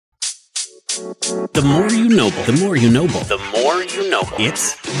The more you know, the more you know. The more you know.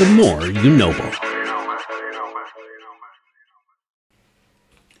 It's the more you know.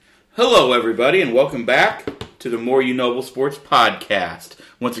 Hello, everybody, and welcome back to the More You Noble Sports Podcast.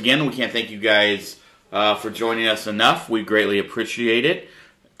 Once again, we can't thank you guys for joining us enough. We greatly appreciate it.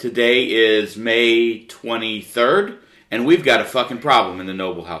 Today is May 23rd, and we've got a fucking problem in the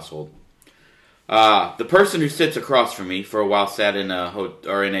Noble household. The person who sits across from me, for a while sat in a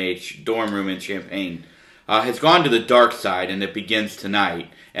dorm room in Champaign, has gone to the dark side, and it begins tonight.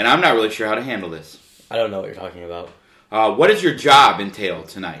 And I'm not really sure how to handle this. I don't know what you're talking about. What does your job entail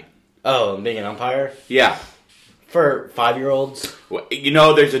tonight? Oh, being an umpire? Yeah. For 5-year-olds? Well, you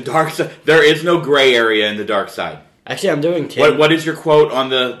know, there's a dark side. There is no gray area in the dark side. Actually, I'm doing Tim. What is your quote on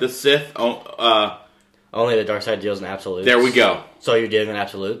the Sith? Only the dark side deals in absolutes. There we go. So you're dealing in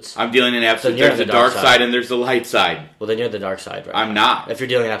absolutes? I'm dealing in absolutes. There's the dark side and there's the light side. Well, then you're the dark side, right? I'm not. If you're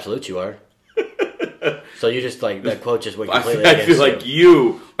dealing in absolutes, you are. So you just, like, that quote just went completely I feel like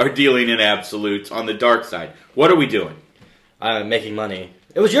you are dealing in absolutes on the dark side. What are we doing? I'm making money.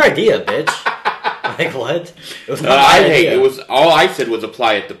 It was your idea, bitch. Like, what? It was not my idea. Hey, it was, all I said was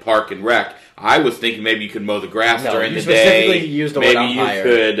apply it to park and rec. I was thinking maybe you could mow the grass during the day. Specifically used the word maybe umpire. You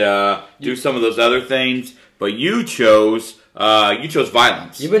could do some of those other things, but you chose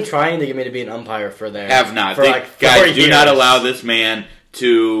violence. You've been trying to get me to be an umpire for there. Have not. For like 4 guys, years. do not allow this man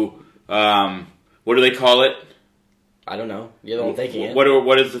to, what do they call it? I don't know. You're the one thinking it.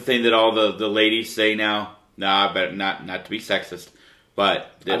 What is the thing that all the ladies say now? Nah, I better not to be sexist.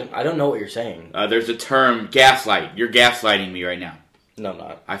 But I don't know what you're saying. There's a term, gaslight. You're gaslighting me right now. No, I'm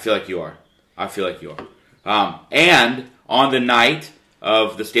not. I feel like you are. And on the night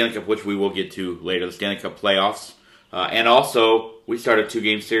of the Stanley Cup, which we will get to later, the Stanley Cup Playoffs, and also we start a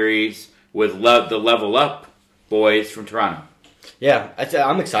 2-game series with the Level Up boys from Toronto. Yeah,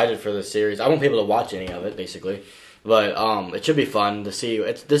 I'm excited for this series. I won't be able to watch any of it, basically. But it should be fun to see.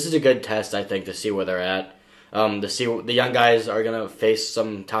 This is a good test, I think, to see where they're at. To see the young guys are going to face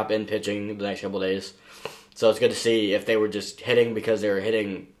some top-end pitching the next couple of days. So it's good to see if they were just hitting because they were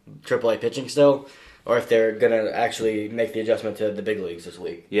hitting AAA pitching still, or if they're going to actually make the adjustment to the big leagues this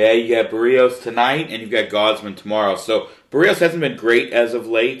week. Yeah, you got Barrios tonight, and you've got Gosman tomorrow. So Barrios hasn't been great as of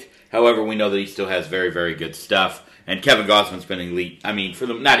late. However, we know that he still has very, very good stuff. And Kevin Gosman's been elite. I mean,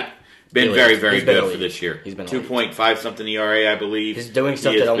 very, very good for this year. He's been 2.5 something ERA, I believe. He's doing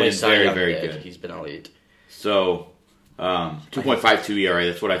stuff that only Cy Young very did. good. He's been elite. So, 2.52 ERA,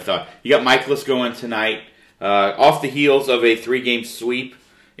 that's what I thought. You got Michaelis going tonight, off the heels of a 3-game sweep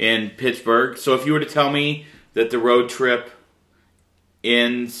in Pittsburgh. So if you were to tell me that the road trip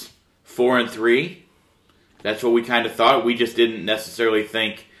ends 4-3, that's what we kind of thought. We just didn't necessarily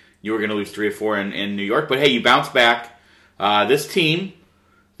think you were going to lose 3 or 4 in New York. But hey, you bounce back. This team,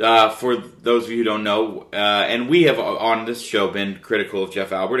 for those of you who don't know, and we have on this show been critical of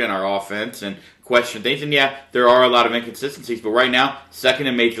Jeff Albert and our offense and question things. And yeah, there are a lot of inconsistencies. But right now, second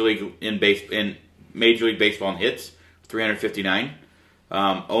in Major League Baseball in hits, 359.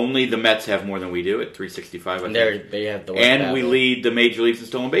 Only the Mets have more than we do at 365. I think. They have the worst and battle. we lead the major leagues in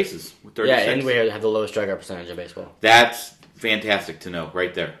stolen bases with 36. Yeah, and we have the lowest strikeout percentage in baseball. That's fantastic to know,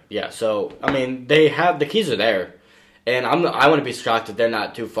 right there. Yeah, so I mean, they have the keys are there, and I wouldn't be shocked if they're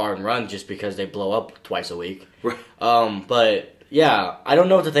not too far in run just because they blow up twice a week. Right. But yeah, I don't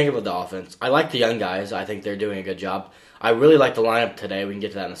know what to think about the offense. I like the young guys. I think they're doing a good job. I really like the lineup today. We can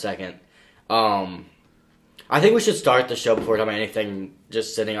get to that in a second. I think we should start the show before talking about anything,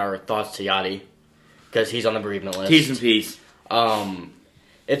 just sending our thoughts to Yadi, because he's on the bereavement list. T's and P's.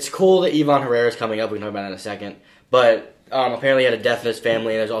 It's cool that Ivan Herrera is coming up. We can talk about that in a second. But apparently he had a death in his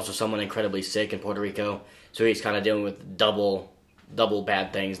family, and there's also someone incredibly sick in Puerto Rico. So he's kind of dealing with double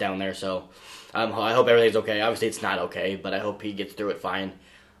bad things down there. So I hope everything's okay. Obviously it's not okay, but I hope he gets through it fine.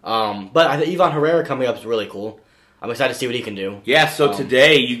 But I think Ivan Herrera coming up is really cool. I'm excited to see what he can do. Yeah, so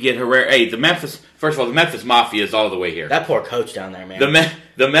today you get Herrera. Hey, first of all, the Memphis Mafia is all the way here. That poor coach down there, man.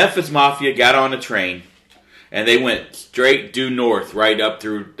 The Memphis Mafia got on a train, and they went straight due north, right up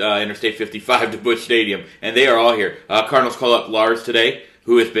through Interstate 55 to Busch Stadium, and they are all here. Cardinals call up Lars today,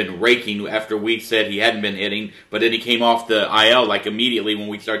 who has been raking after we said he hadn't been hitting, but then he came off the IL like immediately when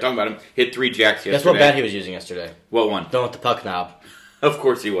we started talking about him. Hit 3 jacks yesterday. That's what bat he was using yesterday. What one? The one with the puck knob. Of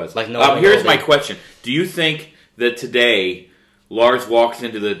course he was. Like no. Here's my question: do you think that today Lars walks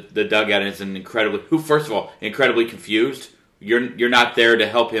into the dugout and is incredibly confused? You're not there to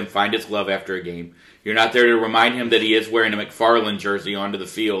help him find his love after a game. You're not there to remind him that he is wearing a McFarland jersey onto the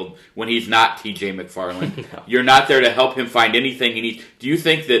field when he's not TJ McFarland. No. You're not there to help him find anything he needs. Do you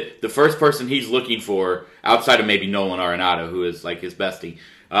think that the first person he's looking for, outside of maybe Nolan Arenado, who is like his bestie,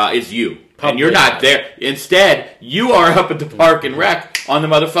 is you. Probably and you're not there. Instead, you are up at the park and rec on the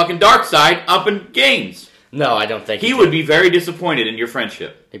motherfucking dark side up in games. No, I don't think he would be very disappointed in your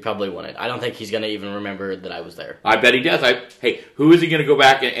friendship. He probably wouldn't. I don't think he's going to even remember that I was there. I bet he does. Hey, who is he going to go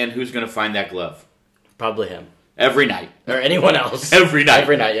back and who's going to find that glove? Probably him. Every night. Or anyone else. Every night.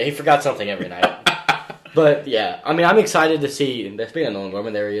 Every night. Yeah, he forgot something every night. But, yeah. I mean, I'm excited to see... Speaking of Nolan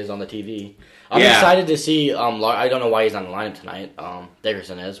Gorman, there he is on the TV. I'm excited to see... I don't know why he's on the lineup tonight.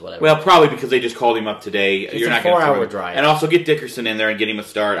 Dickerson is, whatever. Well, probably because they just called him up today. It's a 4-hour drive. And also get Dickerson in there and get him a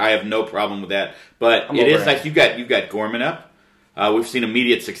start. I have no problem with that. But it is nice. You've got Gorman up. We've seen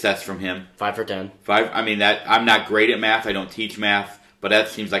immediate success from him. 5 for 10. I'm not great at math. I don't teach math. But that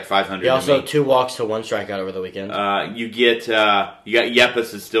seems like 500. He also 2 walks to 1 strikeout over the weekend. You got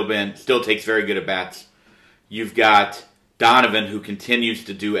Yepes has still takes very good at bats. You've got Donovan who continues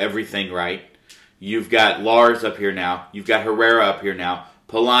to do everything right. You've got Lars up here now. You've got Herrera up here now.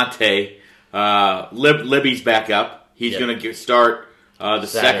 Palante, Libby's back up. He's going to start the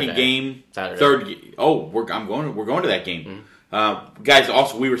second game, third. Oh, we're going to that game, guys.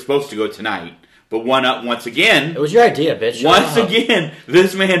 Also, we were supposed to go tonight. But once again... It was your idea, bitch. Once again,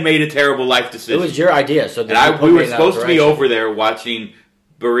 this man made a terrible life decision. It was your idea. So we were supposed to be over there watching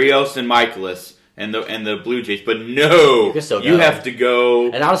Barrios and Michaelis and the Blue Jays. But no, you have to go...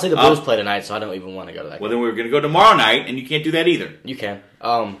 And honestly, the Blues play tonight, so I don't even want to go to that game. Then we were going to go tomorrow night, and you can't do that either. You can.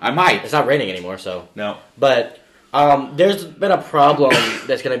 I might. It's not raining anymore, so... No. But there's been a problem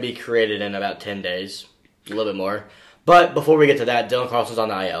that's going to be created in about 10 days. A little bit more. But before we get to that, Dylan Carlson's on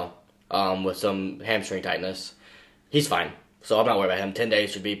the IL. With some hamstring tightness. He's fine, so I'm not worried about him. 10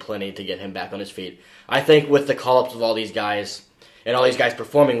 days should be plenty to get him back on his feet. I think with the call-ups of all these guys, and all these guys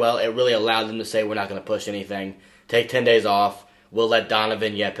performing well, it really allowed them to say, we're not going to push anything. Take 10 days off. We'll let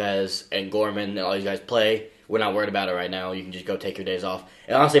Donovan, Yepes, and Gorman and all these guys play. We're not worried about it right now. You can just go take your days off.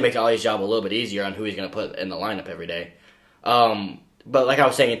 It honestly makes Ollie's job a little bit easier on who he's going to put in the lineup every day. But like I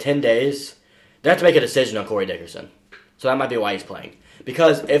was saying, in 10 days, they have to make a decision on Corey Dickerson. So that might be why he's playing.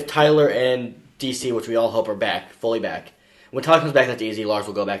 Because if Tyler and DC, which we all hope are back, fully back, when Tyler comes back, that's easy. Lars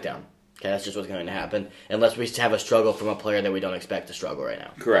will go back down. Okay, that's just what's going to happen. Unless we have a struggle from a player that we don't expect to struggle right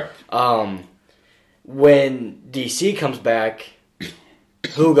now. Correct. When DC comes back,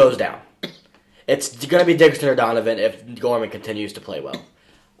 who goes down? It's going to be Dickerson or Donovan if Gorman continues to play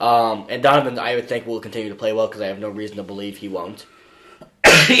well. And Donovan, I would think, will continue to play well because I have no reason to believe he won't.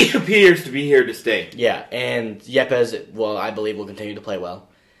 He appears to be here to stay. Yeah, and Yepes, well, I believe will continue to play well.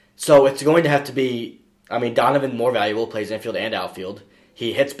 So it's going to have to be, Donovan more valuable, plays infield and outfield.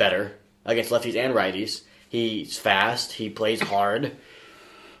 He hits better against lefties and righties. He's fast. He plays hard.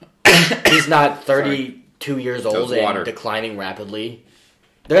 He's not 32 years old and declining rapidly.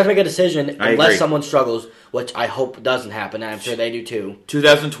 They're going to make a decision unless someone struggles, which I hope doesn't happen, and I'm sure they do too.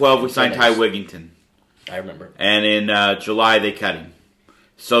 2012, we signed Ty Wigington. I remember. And in July, they cut him.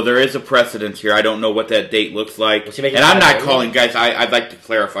 So there is a precedence here. I don't know what that date looks like. And I'm not calling, guys, I'd like to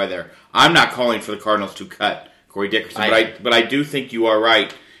clarify there. I'm not calling for the Cardinals to cut Corey Dickerson. But I do think you are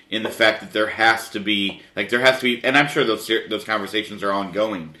right in the fact that there has to be, and I'm sure those conversations are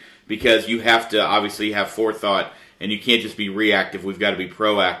ongoing, because you have to obviously have forethought, and you can't just be reactive. We've got to be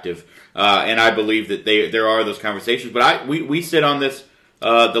proactive. And I believe that there are those conversations. But we sit on this,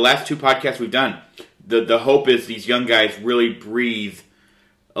 the last 2 podcasts we've done. The hope is these young guys really breathe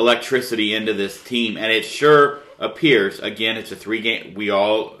electricity into this team, and it sure appears. Again, it's a 3-game. We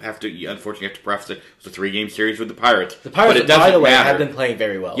all unfortunately have to preface it. It's a 3-game series with the Pirates. The Pirates, by the way, have been playing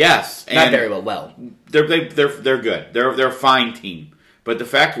very well. Yes, not very well. Well, they're good. They're a fine team. But the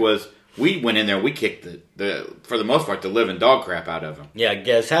fact was, we went in there. We kicked the for the most part the living dog crap out of them.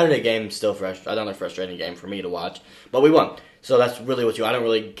 Yeah, Saturday game still fresh. Another frustrating game for me to watch, but we won. So that's really I don't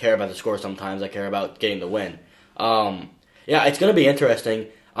really care about the score sometimes. I care about getting the win. Yeah, it's going to be interesting.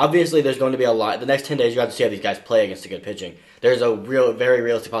 Obviously, there's going to be a lot. The next 10 days, you have to see how these guys play against the good pitching. There's a very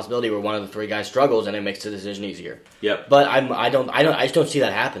realistic possibility where one of the 3 guys struggles and it makes the decision easier. Yep. But I just don't see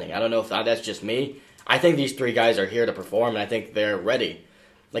that happening. I don't know if that's just me. I think these 3 guys are here to perform, and I think they're ready.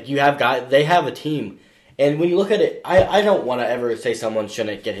 Like, they have a team, and when you look at it, I don't want to ever say someone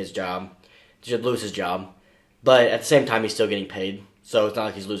shouldn't get his job, should lose his job, but at the same time, he's still getting paid, so it's not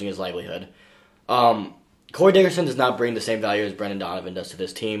like he's losing his livelihood. Corey Dickerson does not bring the same value as Brendan Donovan does to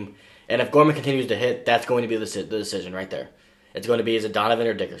this team. And if Gorman continues to hit, that's going to be the decision right there. It's going to be, is it Donovan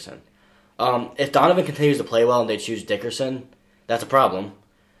or Dickerson? If Donovan continues to play well and they choose Dickerson, that's a problem.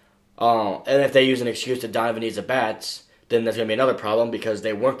 And if they use an excuse that Donovan needs at-bats, then there's going to be another problem because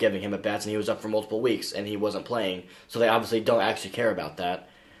they weren't giving him at-bats and he was up for multiple weeks and he wasn't playing. So they obviously don't actually care about that.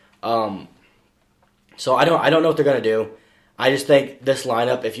 So I don't know what they're going to do. I just think this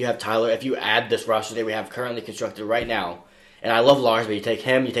lineup, if you have Tyler, if you add this roster that we have currently constructed right now, and I love Lars, but you take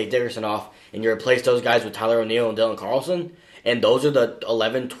him, you take Dickerson off, and you replace those guys with Tyler O'Neill and Dylan Carlson, and those are the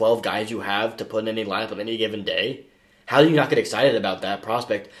 11, 12 guys you have to put in any lineup on any given day. How do you not get excited about that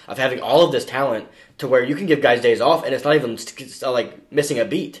prospect of having all of this talent to where you can give guys days off and it's not even like missing a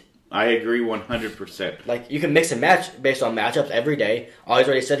beat? I agree 100%. Like, you can mix and match based on matchups every day. Ollie's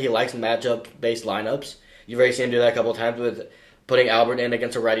already said he likes matchup-based lineups. You've already seen him do that a couple of times with putting Albert in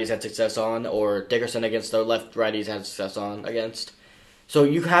against a righty he's had success on, or Dickerson against the left righty he's had success on against. So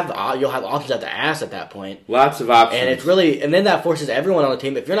you'll have options at the ass at that point. Lots of options. And it's really, and then that forces everyone on the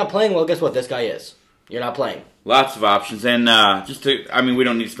team. If you're not playing, well, guess what? This guy is. You're not playing. Lots of options. And we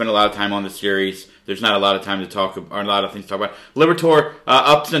don't need to spend a lot of time on the series. There's not a lot of time to talk, or a lot of things to talk about. Libertore,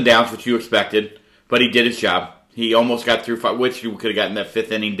 ups and downs, which you expected, but he did his job. He almost got through, which you could have gotten that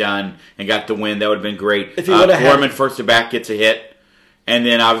fifth inning done and got the win. That would have been great. If he would have Gorman first to back gets a hit, and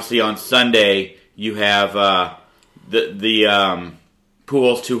then obviously on Sunday you have the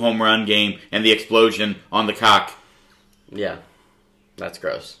Pujols 2 home run game and the explosion on the cock. Yeah, that's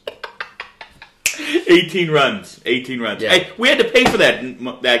gross. 18 runs. Yeah. Hey, we had to pay for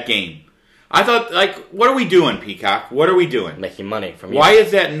that game. I thought, what are we doing, Peacock? What are we doing? Making money from you. Why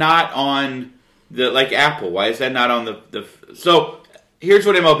is that not on the Apple? Why is that not on the? So here's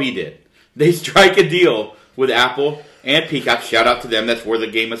what MLB did. They strike a deal with Apple and Peacock. Shout out to them. That's where the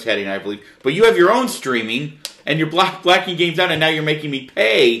game is heading, I believe. But you have your own streaming, and you're blacking games out, and now you're making me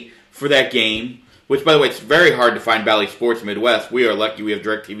pay for that game. Which, by the way, it's very hard to find Bally Sports Midwest. We are lucky we have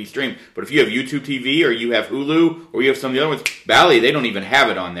DirecTV Stream. But if you have YouTube TV, or you have Hulu, or you have some of the other ones, Bally, they don't even have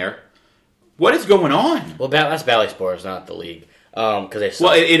it on there. What is going on? Well, that's Bally Sports, not the league. Because they suck.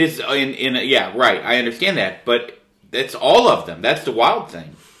 Well, it is yeah, right. I understand that, but it's all of them. That's the wild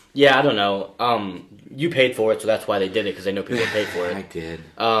thing. Yeah, I don't know. You paid for it, so that's why they did it, because they know people paid for it. I did.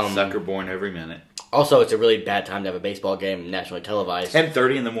 Sucker born every minute. Also, it's a really bad time to have a baseball game nationally televised.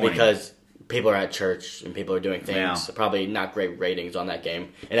 10:30 in the morning. Because people are at church and people are doing things. Yeah. So probably not great ratings on that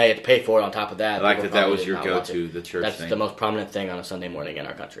game. And I had to pay for it on top of that. I like that was your go-to, the church That's thing. the most prominent thing on a Sunday morning in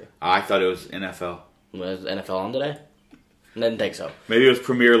our country. I thought it was NFL. Was NFL on today? I didn't think so. Maybe it was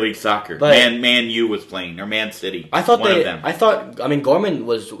Premier League Soccer. But Man U was playing, or Man City. I thought one of them. Gorman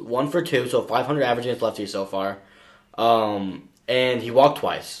was 1 for 2, so 500 average against lefties so far. And he walked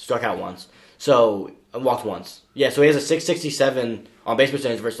twice, struck out once. So, walked once. Yeah, so he has a 667 on base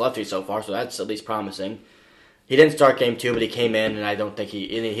percentage versus lefties so far, so that's at least promising. He didn't start game 2, but he came in, and I don't think he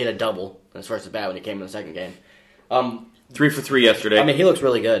hit a double as first at bat when he came in the second game. 3 for 3 yesterday. I mean, he looks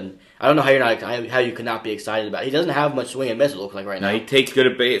really good. I don't know how you could not be excited about it. He doesn't have much swing and miss, it looks like right now. No, he takes good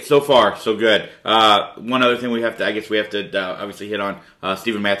at base. So far, so good. One other thing we have to obviously hit on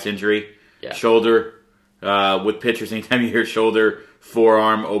Steven Matz's injury. Yeah. Shoulder. With pitchers, anytime you hear shoulder,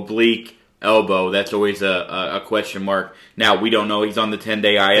 forearm, oblique, elbow, that's always a question mark. Now, we don't know. He's on the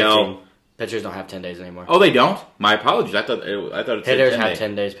 10-day IL. Pitchers don't have 10 days anymore. Oh, they don't? My apologies. I thought it said Hitters 10 have days.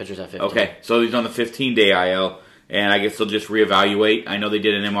 10 days, pitchers have 15. Okay, so he's on the 15-day IL, and I guess they'll just reevaluate. I know they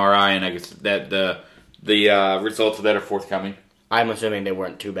did an MRI, and I guess that the results of that are forthcoming. I'm assuming they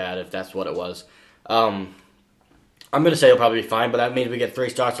weren't too bad if that's what it was. I'm going to say he'll probably be fine, but that means we get 3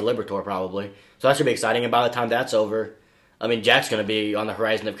 starts to Libertore probably. So that should be exciting, and by the time that's over, I mean, Jack's going to be on the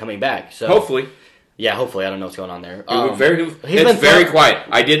horizon of coming back. So hopefully. Yeah, hopefully. I don't know what's going on there. It's very quiet.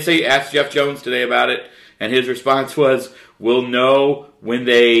 I did ask Jeff Jones today about it, and his response was, we'll know when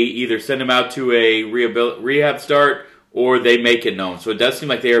they either send him out to a rehab start or they make it known. So it does seem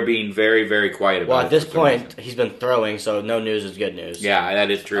like they are being very, very quiet about it. Well, at this point, he's been throwing, so no news is good news. Yeah, that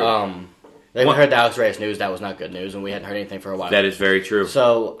is true. We heard the Alex Reyes news. That was not good news, and we hadn't heard anything for a while. That is very true.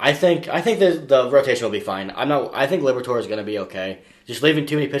 So I think the rotation will be fine. I think Libertore is going to be okay. Just leaving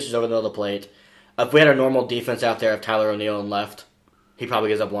too many pitches over the middle of the plate. If we had a normal defense out there of Tyler O'Neill and left, he probably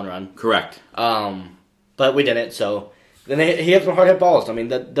gives up 1 run. Correct. But we didn't. So then he had some hard hit balls. I mean,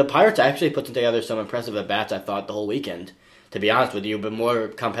 the Pirates actually put together some impressive at bats. I thought the whole weekend, to be honest with you, but more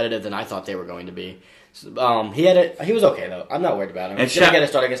competitive than I thought they were going to be. He was okay though. I'm not worried about him. He's gonna get a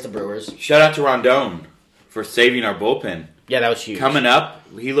start against the Brewers. Shout out to Rondon for saving our bullpen. Yeah, that was huge. Coming up,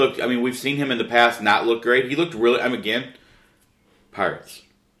 he looked. I mean, we've seen him in the past not look great. He looked really. Again, Pirates,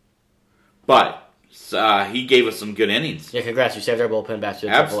 but he gave us some good innings. Yeah, congrats! You saved our bullpen back to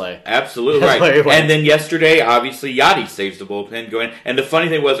AAA. Absolutely right. And then yesterday, obviously, Yadi saves the bullpen going. And the funny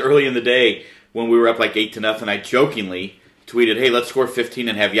thing was, early in the day when we were up like 8-0, I jokingly tweeted, "Hey, let's score 15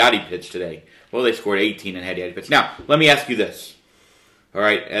 and have Yadi pitch today." Well, they scored 18 and had Yadi pitch. Now, let me ask you this. All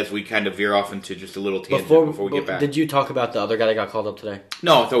right, as we kind of veer off into just a little tangent before we get back. Did you talk about the other guy that got called up today?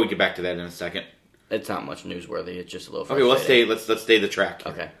 No, I thought we'd get back to that in a second. It's not much newsworthy. It's just a little Okay, frustrating. let's stay the track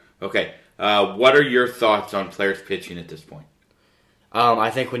here. Okay. What are your thoughts on players pitching at this point? I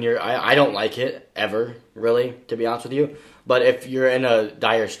think when I don't like it ever, really, to be honest with you. But if you're in a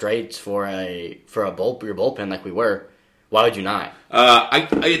dire straits for your bullpen like we were, why would you not?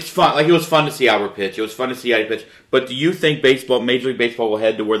 It's fun. Like, it was fun to see Albert pitch. It was fun to see Yadier pitch. But do you think Major League Baseball will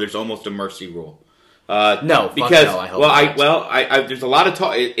head to where there's almost a mercy rule? No, because no, I hope not. There's a lot of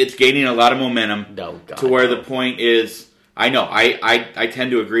talk. It's gaining a lot of momentum to where the point is. I know. I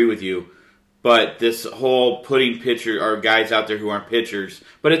tend to agree with you. But this whole putting pitcher or guys out there who aren't pitchers,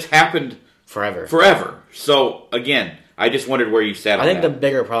 but it's happened forever. So again, I just wondered where you sat on that. I think the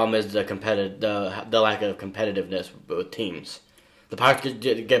bigger problem is the lack of competitiveness with teams. The Pirates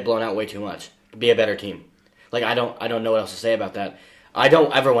get blown out way too much. Be a better team. Like, I don't know what else to say about that. I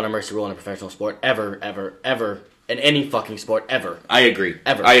don't ever want a mercy rule in a professional sport ever in any fucking sport ever. I agree.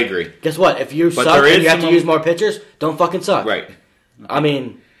 Ever. I agree. Guess what? If you suck and you have to use more pitchers, don't fucking suck. Right. I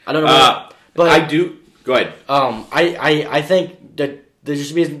mean, I don't know. But I do. Go ahead. I think that there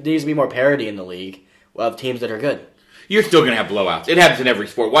just needs to be more parity in the league of teams that are good. You're still going to have blowouts. It happens in every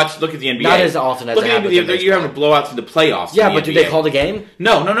sport. Look at the NBA. Not as often as it happens in baseball. You're having blowouts in the playoffs. Yeah, but do they call the game?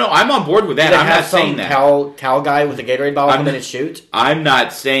 No. I'm on board with that. I'm not saying that. Towel guy with a Gatorade bottle come in and shoot? I'm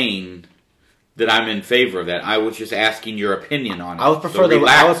not saying that I'm in favor of that. I was just asking your opinion on it. I would prefer the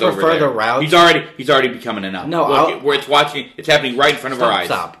route. He's already becoming enough. No, look, where it's happening right in front of our eyes.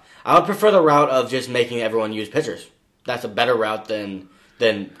 Stop. I would prefer the route of just making everyone use pitchers. That's a better route than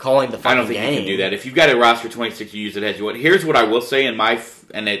calling the fucking game. I don't think you can do that. If you've got a roster 26, you use it as you want. Here's what I will say,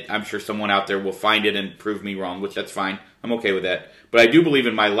 I'm sure someone out there will find it and prove me wrong, which that's fine. I'm okay with that. But I do believe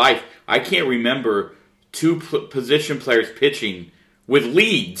in my life, I can't remember two position players pitching with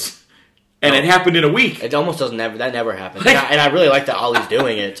leads. And it happened in a week. It almost doesn't ever. That never happened. And I really like that Ollie's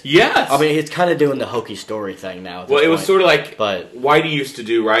doing it. Yes. I mean, he's kind of doing the hokey story thing now. Well, it was sort of like Whitey used to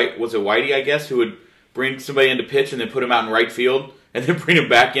do, right? Was it Whitey, I guess, who would bring somebody into pitch and then put him out in right field and then bring him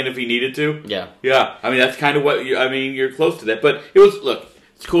back in if he needed to? Yeah. Yeah. I mean, that's kind of what you're close to that. But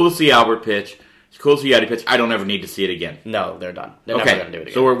it's cool to see Albert pitch. It's cool to see Yadier pitch. I don't ever need to see it again. No, they're done. They're never going to do it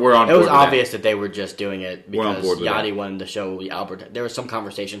again. So we're on board. It was obvious that they were just doing it because Yadier wanted to show Albert. There was some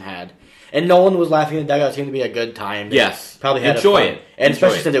conversation had. And Nolan was laughing in the dugout. It seemed to be a good time. Yes. Probably had Enjoy it. And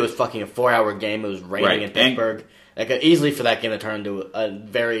especially since it was fucking a 4-hour game. It was raining in Pittsburgh. Easily for that game to turn into a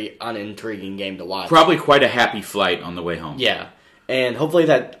very unintriguing game to watch. Probably quite a happy flight on the way home. Yeah. And hopefully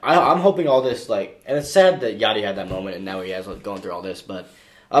I'm hoping all this, and it's sad that Yadier had that moment and now he has going through all this, but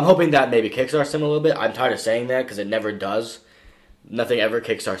I'm hoping that maybe kickstarts him a little bit. I'm tired of saying that because it never does. Nothing ever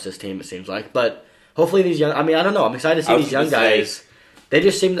kickstarts this team, it seems like. But hopefully these young, I don't know. I'm excited to see these young guys. They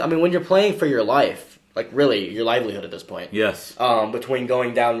just seem, when you're playing for your life, really, your livelihood at this point. Yes. Between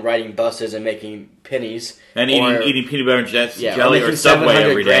going down riding buses and making pennies. And eating peanut butter and jelly or Subway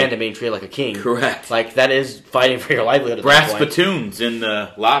every day. $700,000 and being treated like a king. Correct. That is fighting for your livelihood at Brass this point. spittoons in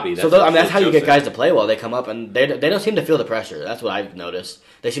the lobby. That's how you get guys to play well. They come up and they don't seem to feel the pressure. That's what I've noticed.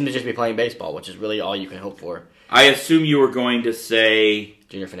 They seem to just be playing baseball, which is really all you can hope for. I assume you were going to say...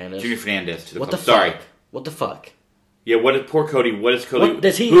 Junior Fernandez to the What club. the fuck? Sorry. What the fuck? Yeah, poor Cody? What is Cody?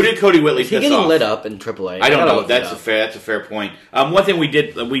 Who did Cody Whitley piss off? Is he getting lit up in AAA? I don't know. That's a fair point. One thing we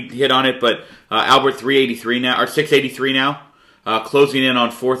hit on it, but Albert 383 now or 683 now, closing in on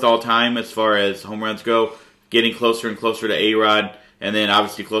fourth all time as far as home runs go, getting closer and closer to A-Rod, and then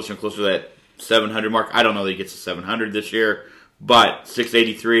obviously closer and closer to that 700 mark. I don't know that he gets to 700 this year, but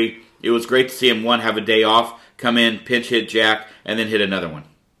 683. It was great to see him have a day off, come in, pinch hit Jack, and then hit another one.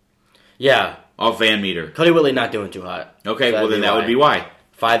 Yeah. Off Van Meter. Cody Whitley not doing too hot. Okay, well then that would be why.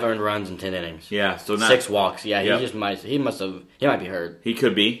 5 earned runs in 10 innings. Yeah, so 6 walks. Yeah, he might be hurt. He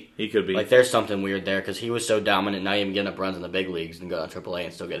could be. There's something weird there because he was so dominant, not even getting up runs in the big leagues and go on AAA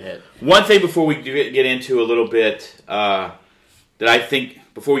and still get hit. One thing before we get into a little bit that I think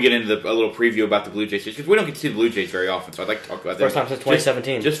before we get into a little preview about the Blue Jays, because we don't get to see the Blue Jays very often, so I'd like to talk about that. First time since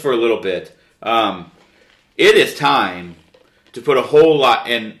 2017. Just for a little bit. It is time to put a whole lot,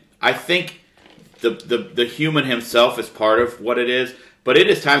 and I think the human himself is part of what it is, but it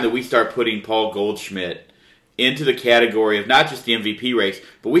is time that we start putting Paul Goldschmidt into the category of not just the MVP race,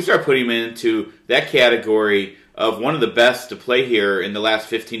 but we start putting him into that category of one of the best to play here in the last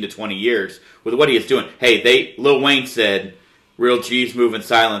 15 to 20 years with what he is doing. Hey, Lil Wayne said, real G's move in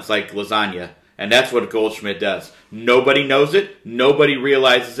silence like lasagna, and that's what Goldschmidt does. Nobody knows it, nobody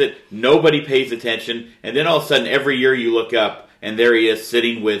realizes it, nobody pays attention, and then all of a sudden every year you look up, and there he is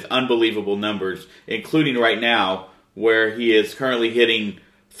sitting with unbelievable numbers, including right now where he is currently hitting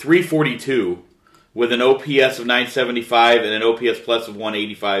 342 with an OPS of 975 and an OPS plus of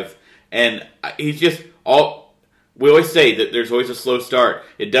 185. And he's just all. We always say that there's always a slow start.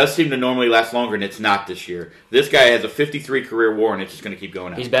 It does seem to normally last longer, and it's not this year. This guy has a 53 career WAR, and it's just going to keep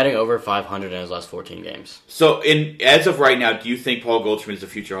going up. He's batting over 500 in his last 14 games. So, as of right now, do you think Paul Goldschmidt is a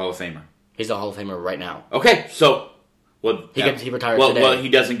future Hall of Famer? He's a Hall of Famer right now. Okay, so he retired today. Well, he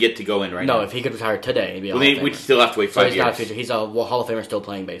doesn't get to go in now. No, if he could retire today, he'd be a Hall of Famer. We still have to wait 5 years. Not a future. He's a Hall of Famer still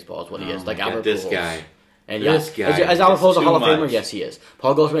playing baseball. Is what he is. Like Albert this Pujols. guy. And this guy. Is Albert Pujols a Hall of Famer? Much. Yes, he is.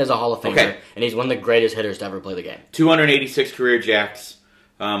 Paul Goldschmidt is a Hall of Famer, and he's one of the greatest hitters to ever play the game. 286 career jacks,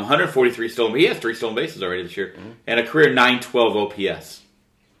 143 stolen. He has 3 stolen bases already this year, and a career 912 OPS.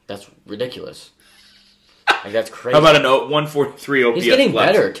 That's ridiculous. Like that's crazy. How about a 143 OPS? He's getting plus?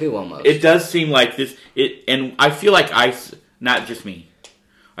 better too, almost. It does seem like this. And I feel like not just me.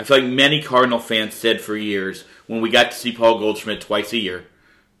 I feel like many Cardinal fans said for years when we got to see Paul Goldschmidt twice a year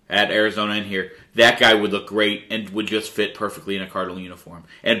at Arizona and here, that guy would look great and would just fit perfectly in a Cardinal uniform.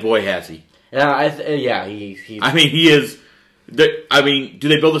 And boy, has he. Yeah, he. I mean, he is. I mean, do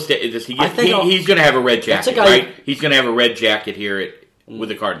they build a state? He's going to have a red jacket, right? He's going to have a red jacket here with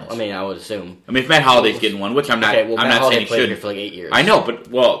the Cardinals. I mean, I would assume. I mean, if Matt Holliday's getting one, which I'm not. Okay, well, I'm Matt not saying he played should. Here for like 8 years. I know, but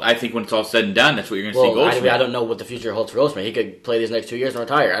I think when it's all said and done, that's what you're going to see. Goldschmidt. I don't know what the future holds for Goldschmidt. He could play these next 2 years and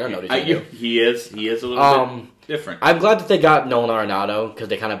retire. I don't know what he's going to do. He is a little bit different. I'm glad that they got Nolan Arenado because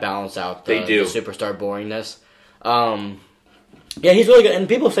they kind of balance out the superstar boringness. Yeah, he's really good. And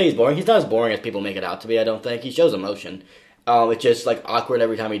people say he's boring. He's not as boring as people make it out to be, I don't think. He shows emotion. It's just like awkward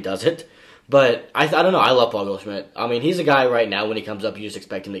every time he does it. But I don't know. I love Paul Goldschmidt. I mean, he's a guy right now when he comes up, you just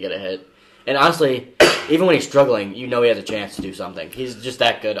expect him to get a hit. And honestly, even when he's struggling, you know he has a chance to do something. He's just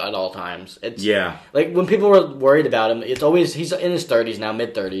that good at all times. Like when people were worried about him, it's always he's in his 30s now,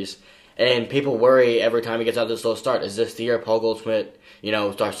 mid-30s. And people worry every time he gets out of the slow start. Is this the year Paul Goldschmidt,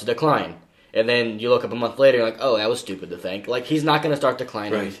 starts to decline? And then you look up a month later, you're like, oh, that was stupid to think. Like, he's not going to start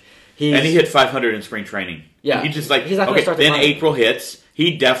declining. Right. And he hit 500 in spring training. Yeah. He's just like, he's not going to start declining. Then April hits.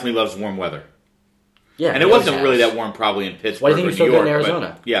 He definitely loves warm weather. Yeah. And it wasn't really that warm probably in Pittsburgh. Why do you think he's so good in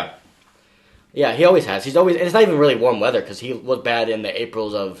Arizona? Yeah. Yeah, he always has. And it's not even really warm weather because he was bad in the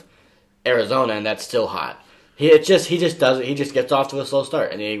Aprils of Arizona, and that's still hot. He just gets off to a slow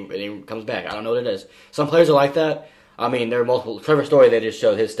start, and he comes back. I don't know what it is. Some players are like that. I mean, there are multiple. Trevor Story, they just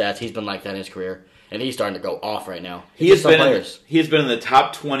showed his stats. He's been like that in his career, and he's starting to go off right now. He has been in the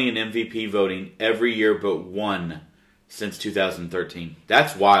top 20 in MVP voting every year but one since 2013.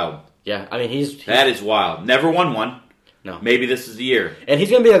 That's wild. Yeah, I mean, that is wild. Never won one. No. Maybe this is the year. And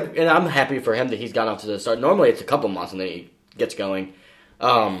he's going to be and I'm happy for him that he's gotten off to the start. Normally it's a couple months and then he gets going.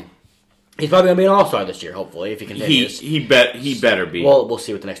 He's probably going to be an all-star this year, hopefully, if he continues. He better be. Well, we'll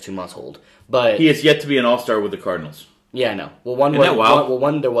see what the next 2 months hold. But he has yet to be an all-star with the Cardinals. Yeah, I know. Well,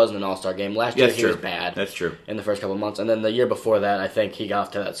 one there wasn't an all-star game. Last year he was bad. That's true. In the first couple months. And then the year before that, I think he got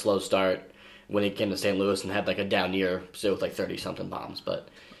off to that slow start when he came to St. Louis and had like a down year, still with like 30-something bombs. But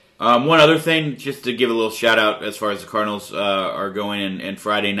one other thing, just to give a little shout-out as far as the Cardinals are going, and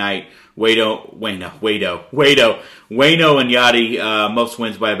Friday night, Waino and Yadi, most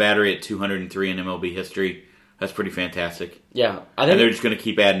wins by a battery at 203 in MLB history. That's pretty fantastic. Yeah. And they're just going to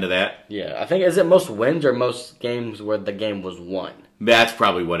keep adding to that. Yeah. I think, is it most wins or most games where the game was won? That's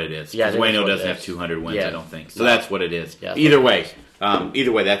probably what it is. Yeah, because Waino doesn't have 200 wins, I don't think. So no. That's what it is. Yeah, either way,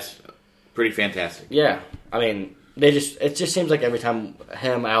 that's pretty fantastic. Yeah. I mean, it just seems like every time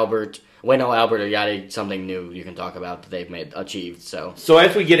Waino, Albert, or Yadi, something new you can talk about that they've achieved. So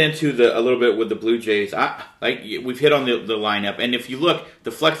as we get into a little bit with the Blue Jays, we've hit on the lineup, and if you look,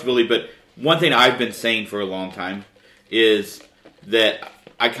 the flexibility. But one thing I've been saying for a long time is that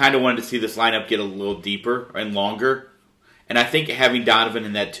I kind of wanted to see this lineup get a little deeper and longer, and I think having Donovan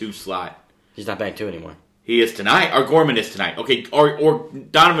in that 2 slot. He's not batting 2 anymore. He is tonight, or Gorman is tonight. Okay, or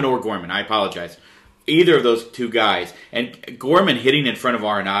Donovan or Gorman. I apologize. Either of those 2 guys, and Gorman hitting in front of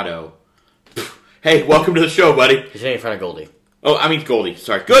Arenado. Hey, welcome to the show, buddy. He's hitting in front of Goldy. Oh, I mean Goldy.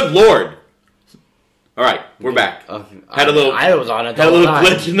 Sorry. Good Lord. All right, we're back. I was on it. Had a little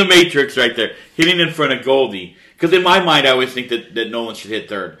glitch in the matrix right there, hitting in front of Goldie. Because in my mind, I always think that Nolan should hit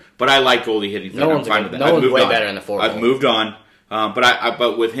third, but I like Goldie hitting third. I'm fine with that. Nolan's way better in the 4-hole. I've moved on,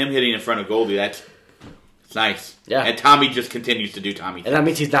 but with him hitting in front of Goldie, it's nice. Yeah. And Tommy just continues to do Tommy. And that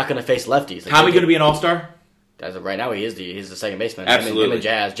means he's not going to face lefties. Tommy going to be an all-star? As of right now, he's the second baseman. Absolutely. Him and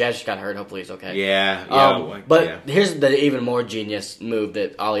Jazz. Jazz just got hurt. Hopefully he's okay. Yeah. Here's the even more genius move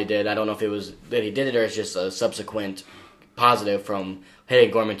that Ollie did. I don't know if it was that he did it or it's just a subsequent positive from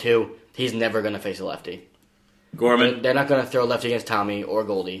hitting Gorman too. He's never going to face a lefty. Gorman? They're not going to throw a lefty against Tommy or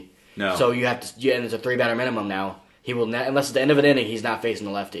Goldie. No. So you have to, and it's a 3-batter minimum now. He will not, unless at the end of an inning, he's not facing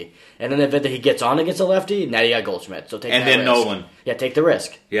the lefty. And in the event that he gets on against a lefty, now you got Goldschmidt. So take that risk. And then Nolan. Yeah, take the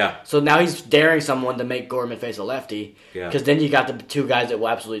risk. Yeah. So now he's daring someone to make Gorman face a lefty. Yeah. Because then you got the two guys that will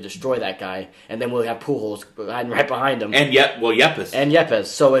absolutely destroy that guy, and then we'll have Pujols right behind him. And Yepes. And Yepes.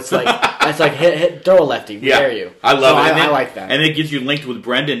 So it's like hit, throw a lefty. Yeah. Dare you? I love it. I like that. And it gives you linked with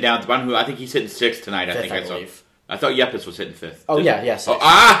Brendan down at the bottom, who I think he's hitting 6th tonight. Fifth, I believe. I thought Yepes was hitting 5th. Oh yeah, yes.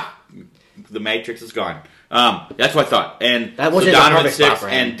 The Matrix is gone. That's what I thought. And that was so Donovan 6 for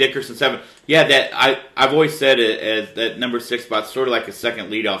and Dickerson 7. Yeah, that I've always said it as that number 6 spot's sort of like a second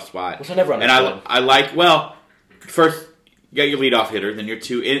leadoff spot. Which I never understood. And I like first you got your leadoff hitter, then your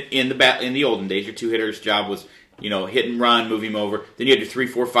two in the olden days, your two hitters' job was hit and run, move him over. Then you had your 3,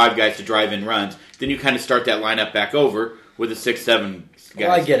 4, 5 guys to drive in runs. Then you kind of start that lineup back over with the 6, 7 guys.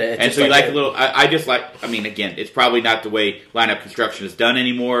 Well, I get it. And so you like a little. I just like. I mean, again, it's probably not the way lineup construction is done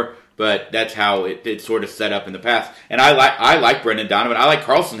anymore. But that's how it sort of set up in the past. And I like Brendan Donovan. I like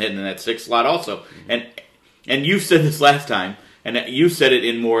Carlson hitting in that 6th slot also. And you said this last time, and you said it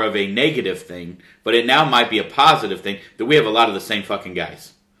in more of a negative thing, but it now might be a positive thing, that we have a lot of the same fucking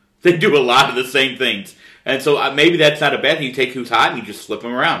guys. They do a lot of the same things. And so maybe that's not a bad thing. You take who's hot and you just flip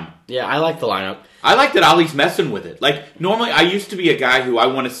them around. Yeah, I like the lineup. I like that Ollie's messing with it. Like, normally I used to be a guy who I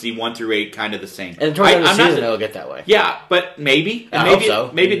want to see 1 through 8 kind of the same. And towards the end of the season, it'll get that way. Yeah, but maybe. I hope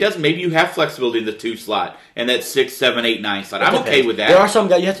so. Maybe it doesn't. Maybe you have flexibility in the 2 slot and that 6, 7, 8, 9 slot. I'm okay with that. There are some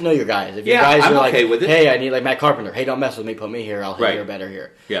guys, you have to know your guys. If your guys I'm are okay like, with it. hey, I need like Matt Carpenter. Hey, don't mess with me. Put me here. I'll hit here better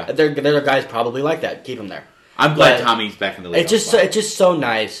here. Yeah. There are guys probably like that. Keep them there. I'm glad Tommy's back in the league. It's just so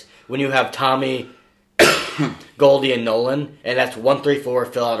nice when you have Tommy, Goldy, and Nolan, and that's 1, 3, 4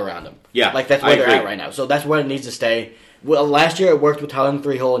 fill out around them. Yeah, like that's where they're at right now. So that's where it needs to stay. Well, last year it worked with Tyler in the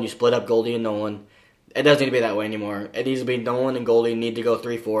 3-hole, and you split up Goldy and Nolan. It doesn't need to be that way anymore. It needs to be Nolan and Goldy need to go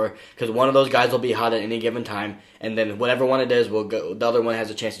 3-4 because one of those guys will be hot at any given time, and then whatever one it is will go. The other one has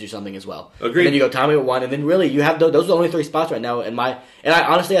a chance to do something as well. Agreed. And then you go Tommy with 1, and then really you have those are the only 3 spots right now. And I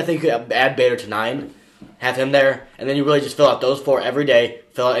honestly I think you could add Bader to 9. Have him there, and then you really just fill out those 4 every day.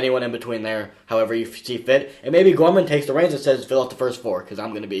 Fill out anyone in between there, however you see fit. And maybe Gorman takes the reins and says, fill out the first 4, because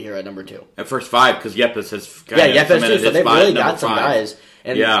I'm going to be here at number 2. At first 5, because Yepes has Yepes too, so they've really got some 5. guys.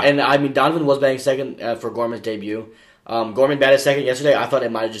 And I mean, Donovan was batting second for Gorman's debut. Gorman batted second yesterday. I thought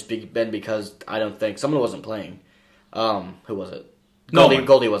it might have just been because I don't think someone wasn't playing. Who was it?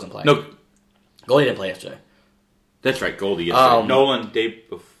 Goldy wasn't playing. No, Goldy didn't play yesterday. That's right, Goldy yesterday. Nolan day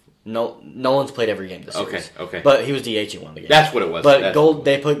before. Nolan's played every game this series. Okay. But he was DH in one of the games. That's what it was. But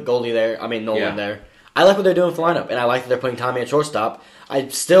they put Goldie there. I mean, Nolan there. I like what they're doing for lineup, and I like that they're putting Tommy at shortstop. I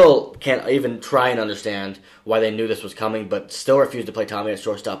still can't even try and understand why they knew this was coming, but still refuse to play Tommy at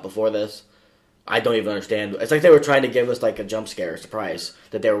shortstop before this. I don't even understand. It's like they were trying to give us like a jump scare, surprise,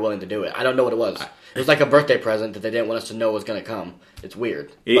 that they were willing to do it. I don't know what it was. It was like a birthday present that they didn't want us to know was going to come. It's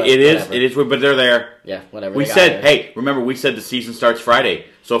weird. It is, but they're there. Yeah, whatever. We said the season starts Friday.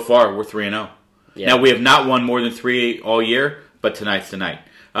 So far, we're 3-0. Yeah. Now, we have not won more than 3 all year, but tonight's tonight.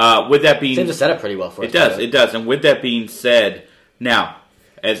 With that being... Seems to set up pretty well for us. It does. And with that being said, now,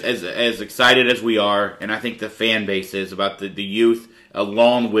 as excited as we are, and I think the fan base is about the youth,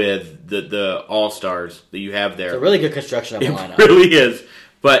 along with the all-stars that you have there. It's a really good construction of a lineup. It really is.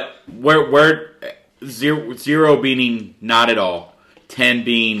 But we're 0 being not at all, 10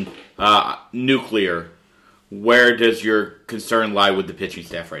 being nuclear. Where does your concern lie with the pitching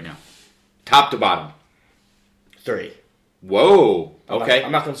staff right now? Top to bottom. 3. Whoa. Okay.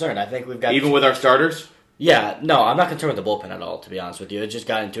 I'm not concerned. I think we've got... Even with our starters? Yeah, no, I'm not concerned with the bullpen at all, to be honest with you.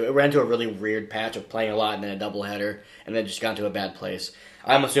 It ran into a really weird patch of playing a lot and then a doubleheader, and then just got into a bad place.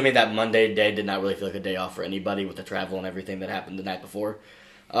 I'm assuming that Monday day did not really feel like a day off for anybody with the travel and everything that happened the night before.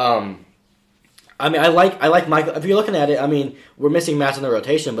 I mean, I like Michael. If you're looking at it, I mean, we're missing Matz in the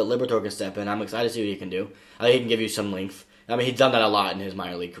rotation, but Libertore can step in. I'm excited to see what he can do. I think he can give you some length. I mean, he's done that a lot in his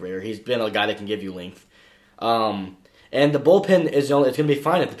minor league career. He's been a guy that can give you length. And the bullpen it's going to be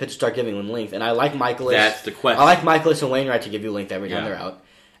fine if the pitchers start giving them length. And I like Michaelis. That's the question. I like Michaelis and Wainwright to give you length every time they're out.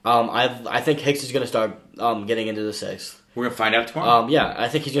 I think Hicks is going to start getting into the 6th. We're going to find out tomorrow. Yeah, I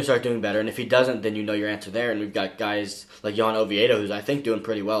think he's going to start doing better. And if he doesn't, then you know your answer there. And we've got guys like Jan Oviedo, who's I think doing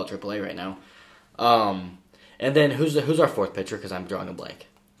pretty well at AAA right now. And then who's our 4th pitcher? Because I'm drawing a blank.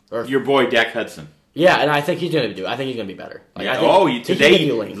 Your boy Dak Hudson. Yeah, and I think he's going to be better. Like, today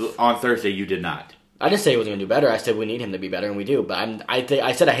on Thursday you did not. I didn't say he was going to do better. I said we need him to be better, and we do. But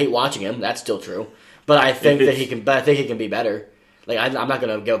I said I hate watching him. That's still true. But I think that he can. But I think he can be better. Like I'm not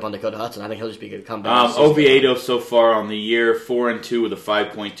going to give up on Dakota Hudson. I think he'll just be good. Come back. Oviedo so far on the year 4-2 with a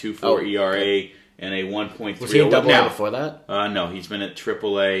 5.24 ERA and a 1.3. Was he in Double-A before that? No, he's been at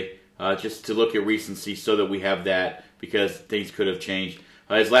AAA. just to look at recency so that we have that because things could have changed.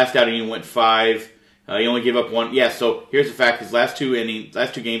 His last outing, he went 5. He only gave up 1. Yeah, so here's the fact. His last two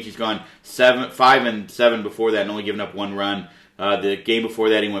games, he's gone 5 and 7 before that and only given up 1 run. The game before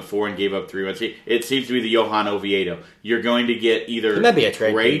that, he went 4 and gave up 3 runs. It seems to be the Johan Oviedo. You're going to get either he might be a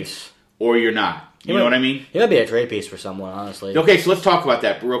trade great piece. Or you're not. You know what I mean? He might be a trade piece for someone, honestly. Okay, so let's talk about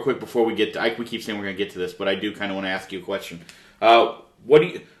that real quick before we get to... we keep saying we're going to get to this, but I do kind of want to ask you a question.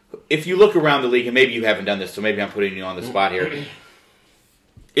 If you look around the league, and maybe you haven't done this, so maybe I'm putting you on the spot here.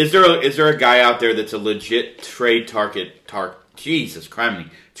 Is there a guy out there that's a legit trade target for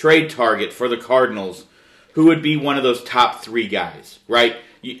the Cardinals who would be one of those top 3 guys, right?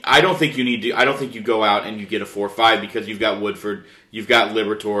 I don't think you go out and you get a 4-5 because you've got Woodford, you've got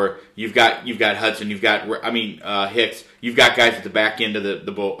Libertore, you've got Hudson, you've got Hicks, you've got guys at the back end of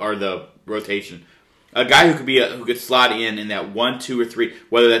the rotation. A guy who could slot in that 1, 2, or 3,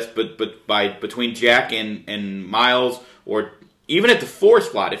 whether that's between Jack and Miles or even at the 4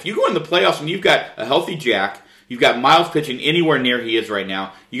 spot. If you go in the playoffs and you've got a healthy Jack, you've got Miles pitching anywhere near he is right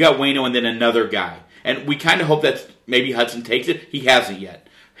now, you got Waino and then another guy. And we kind of hope that maybe Hudson takes it. He hasn't yet.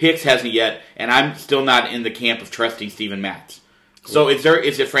 Hicks hasn't yet, and I'm still not in the camp of trusting Steven Matz. Cool. So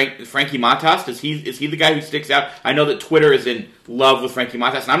is it Frankie Montas? Is he the guy who sticks out? I know that Twitter is in love with Frankie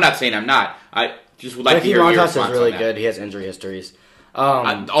Montas, and I'm not saying I'm not. I just would like to hear your response on that. Frankie Montas is really good. He has injury histories.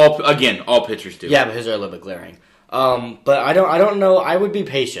 All pitchers do. Yeah, but his are a little bit glaring. But I don't know. I would be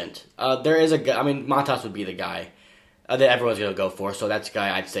patient. There is a guy. I mean, Montas would be the guy that everyone's going to go for. So that's a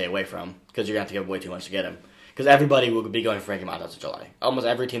guy I'd stay away from because you're going to have to give way too much to get him. Because everybody will be going for Frankie Montas in July. Almost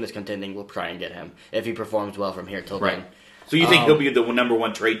every team that's contending will try and get him if he performs well from here till then. So you think he'll be the number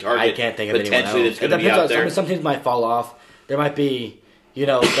 1 trade target? I can't think of anyone else. That's going to be out there. Some teams might fall off. There might be,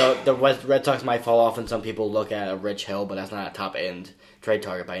 the Red Sox might fall off, and some people look at a Rich Hill, but that's not a top end trade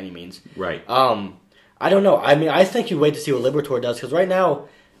target by any means. Right. I don't know. I mean, I think you wait to see what Libertore does because right now,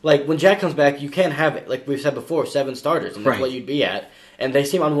 like when Jack comes back, you can't have, like we've said before, 7 starters, and that's what you'd be at. And they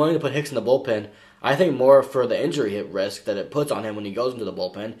seem unwilling to put Hicks in the bullpen. I think more for the injury risk that it puts on him when he goes into the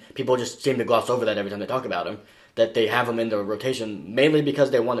bullpen. People just seem to gloss over that every time they talk about him. That they have him in the rotation mainly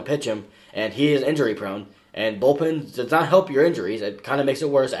because they want to pitch him, and he is injury prone. And bullpen does not help your injuries. It kind of makes it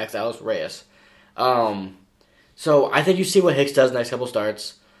worse. Ex Alex Reyes. So I think you see what Hicks does next couple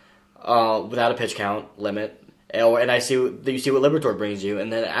starts without a pitch count limit, and you see what Libertore brings you.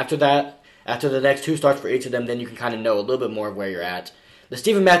 And then after that, after the next 2 starts for each of them, then you can kind of know a little bit more of where you're at. The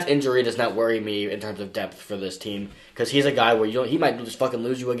Steven Matz injury does not worry me in terms of depth for this team because he's a guy where he might just fucking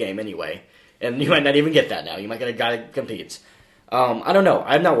lose you a game anyway, and you might not even get that now. You might get a guy that competes. I don't know.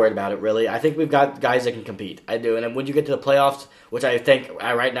 I'm not worried about it really. I think we've got guys that can compete. I do, and then when you get to the playoffs, which I think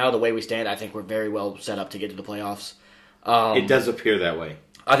right now the way we stand, I think we're very well set up to get to the playoffs. It does appear that way.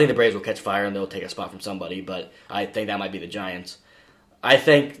 I think the Braves will catch fire and they'll take a spot from somebody, but I think that might be the Giants. I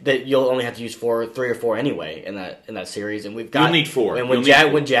think that you'll only have to use 3 or 4 anyway in that series, and we've got. You'll need 4. And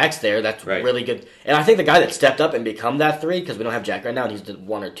when Jack's there, that's really good. And I think the guy that stepped up and become that 3, because we don't have Jack right now, and he's the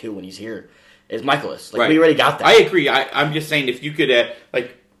 1 or 2 when he's here, is Michaelis. We already got that. I agree. I'm just saying if you could,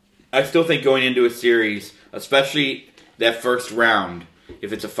 I still think going into a series, especially that first round,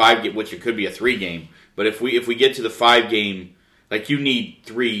 if it's a 5 game, which it could be a 3 game, but if we get to the 5 game, you need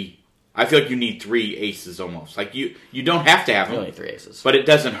 3. I feel like you need 3 aces almost. You don't have to have them. You only 3 aces. But it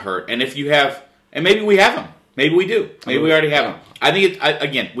doesn't hurt. And if you have, and maybe we have them. Maybe we do. Maybe we already have them. I think,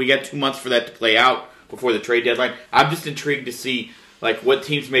 again, we got 2 months for that to play out before the trade deadline. I'm just intrigued to see what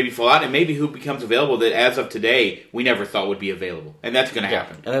teams maybe fall out and maybe who becomes available that as of today we never thought would be available. And that's going to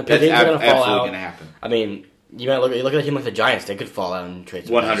happen. And that's absolutely going to happen. I mean, you look at a team like the Giants. They could fall out and trade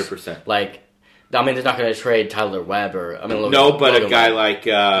some 100%. I mean, they're not going to trade Tyler Webb Logan a guy Webb. like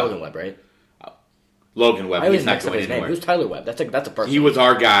Logan Webb, right? Logan Webb. He's not going his anywhere. Name. Who's Tyler Webb? That's a person. He was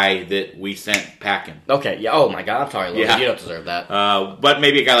our guy that we sent packing. Okay. Yeah. Oh my God. I'm sorry, Logan. You don't deserve that. But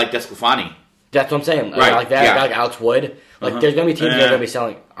maybe a guy like Desclafani. That's what I'm saying. Right. Like that. A guy like Alex Wood. There's going to be teams that are going to be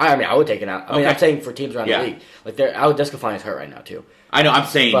selling. I mean, I would take it out. I mean, I'm saying for teams around the league. Desclafani is hurt right now too. I know. I'm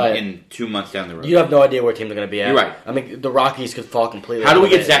saying in 2 months down the road. You have no idea where teams are going to be at. You're right. I mean, the Rockies could fall completely. How do we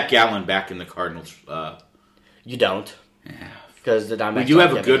get Zach Gallen back in the Cardinals? You don't. Yeah. Because the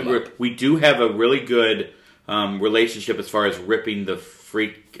Diamondbacks. We do have a really good relationship as far as ripping the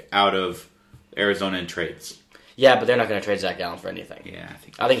freak out of Arizona in trades. Yeah, but they're not going to trade Zach Gallen for anything. Yeah,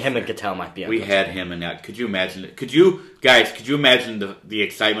 I think him and Cattell might be. We had him and that. Could you imagine it? Could you imagine the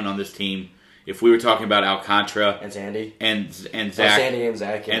excitement on this team if we were talking about Alcantara and Sandy and Zach Sandy and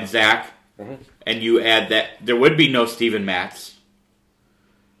Zach and Zach, and you add that there would be no Steven Matz,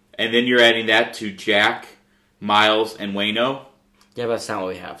 and then you're adding that to Jack, Miles, and Waino. Yeah, but that's not what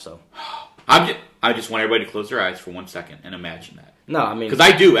we have, so. I just want everybody to close their eyes for 1 second and imagine that. No, I mean... Because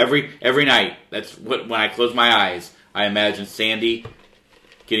I do every night. That's when I close my eyes, I imagine Sandy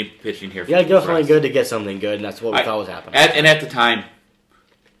pitching here. You gotta go something good to get something good, and that's what we thought was happening. At the time,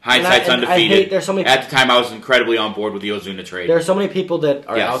 hindsight's undefeated. At the time, I was incredibly on board with the Ozuna trade. There are so many people that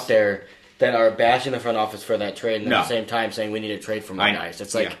are out there that are bashing the front office for that trade, and at the same time saying we need a trade for my guys.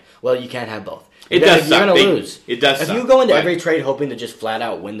 It's like, well, you can't have both. You're going to lose. It does If suck. you go into every trade hoping to just flat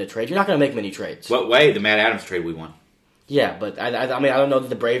out win the trade, you're not going to make many trades. What way? The Matt Adams trade we won. Yeah, but I mean, I don't know that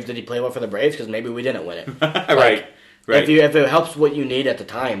the Braves, did he play well for the Braves? Because maybe we didn't win it. Right. If it helps what you need at the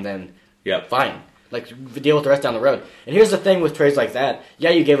time, then fine. Like, deal with the rest down the road. And here's the thing with trades like that. Yeah,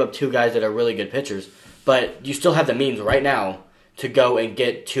 you gave up 2 guys that are really good pitchers, but you still have the means right now to go and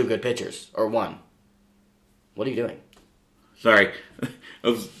get 2 good pitchers, or 1. What are you doing? Sorry.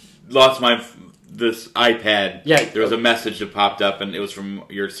 I lost this iPad. Yeah. There was a message that popped up, and it was from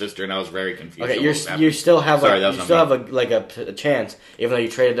your sister, and I was very confused. Okay, you still have a chance, even though you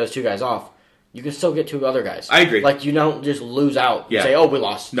traded those 2 guys off. You can still get 2 other guys. I agree. Like, you don't just lose out and say, oh, we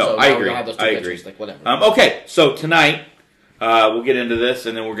lost. No, so I agree. We don't have those 2 pitchers. Like, whatever. Okay, so tonight, we'll get into this,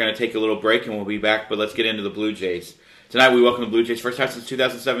 and then we're going to take a little break, and we'll be back, but let's get into the Blue Jays. Tonight, we welcome the Blue Jays. First time since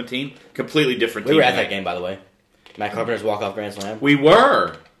 2017. Completely different team. We were at that game, by the way. Matt Carpenter's walk-off grand slam. We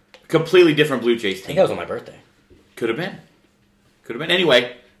were. Completely different Blue Jays team. I think that was on my birthday. Could have been.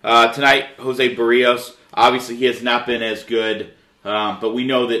 Anyway, tonight, Jose Barrios. Obviously, he has not been as good, but we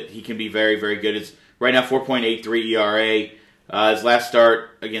know that he can be very, very good. It's right now 4.83 ERA. His last start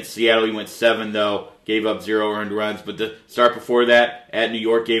against Seattle, he went 7, though. Gave up 0 earned runs. But the start before that, at New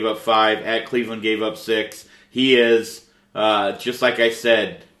York, gave up 5. At Cleveland, gave up 6. He is, just like I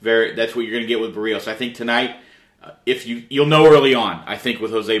said, that's what you're going to get with Barrios. I think tonight, if you'll know early on, I think,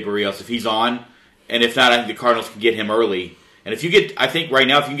 with Jose Barrios, if he's on, and if not, I think the Cardinals can get him early. And I think right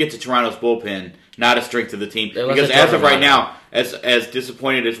now, if you can get to Toronto's bullpen, not a strength of the team. Because as of right now, as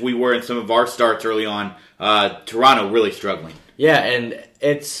disappointed as we were in some of our starts early on, Toronto really struggling. Yeah, and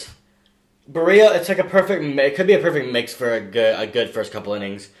it's Barrios. It's like it could be a perfect mix for a good first couple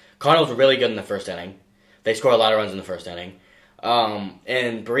innings. Cardinals were really good in the first inning. They score a lot of runs in the first inning.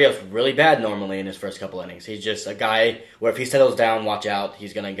 And Barrios really bad normally in his first couple innings. He's just a guy where if he settles down, watch out,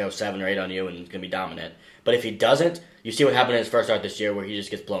 he's going to go 7 or 8 on you and he's going to be dominant. But if he doesn't, you see what happened in his first start this year where he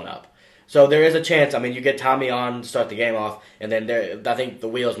just gets blown up. So there is a chance. I mean, you get Tommy on to start the game off, and then I think the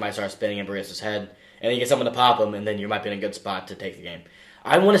wheels might start spinning in Barrios' head, and you get someone to pop him, and then you might be in a good spot to take the game.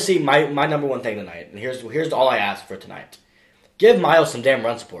 I want to see my number one thing tonight, and here's all I ask for tonight. Give Miles some damn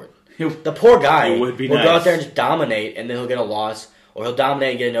run support. The poor guy will go out there and just dominate, and then he'll get a loss, or he'll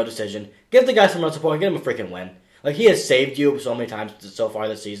dominate and get a no decision. Give the guy some run support and get him a freaking win. Like, he has saved you so many times so far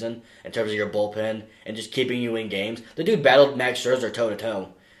this season in terms of your bullpen and just keeping you in games. The dude battled Max Scherzer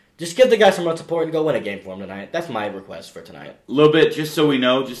toe-to-toe. Just give the guy some run support and go win a game for him tonight. That's my request for tonight. A little bit, just so we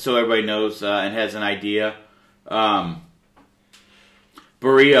know, just so everybody knows and has an idea. Barrios,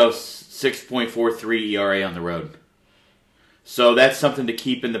 6.43 ERA on the road. So that's something to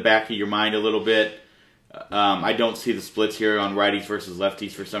keep in the back of your mind a little bit. I don't see the splits here on righties versus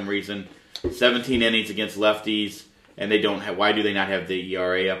lefties for some reason. 17 innings against lefties, and they don't have. Why do they not have the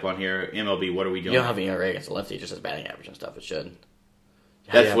ERA up on here? MLB, what are we doing? You don't have an ERA against a lefty, just as batting average and stuff. It should.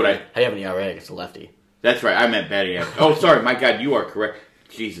 How do you have an ERA against a lefty? That's right. I meant batting average. Oh, sorry. My God, you are correct.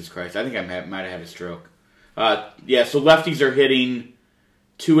 Jesus Christ. I think I might have had a stroke. Yeah, so lefties are hitting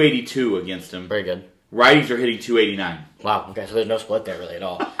 282 against them. Very good. Righties are hitting 289. Wow. Okay, so there's no split there really at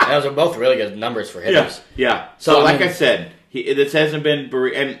all. And those are both really good numbers for hitters. Yeah. So like I said, this hasn't been...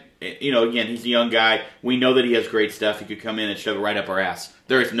 And, again, he's a young guy. We know that he has great stuff. He could come in and shove it right up our ass.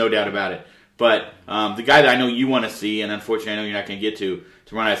 There is no doubt about it. But the guy that I know you want to see, and unfortunately I know you're not going to get to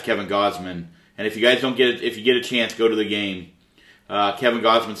run is Kevin Gausman. And if you guys don't get it, if you get a chance, go to the game. Kevin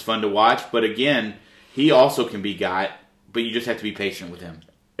Gausman's fun to watch, but again, he also can be got, but you just have to be patient with him.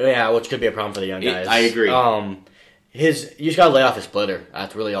 Yeah, which could be a problem for the young guys. I agree. You just got to lay off his splitter.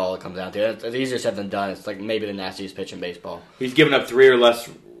 That's really all it comes down to. It's easier said than done. It's like maybe the nastiest pitch in baseball. He's given up 3 or less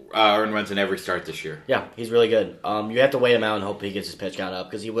earned runs in every start this year. Yeah, he's really good. You have to wait him out and hope he gets his pitch count up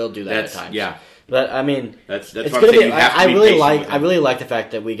because he will do that at times. Yeah. But I mean, that's what I'm saying. I really like the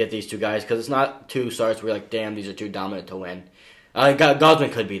fact that we get these 2 guys because it's not 2 starts where you're like, damn, these are too dominant to win.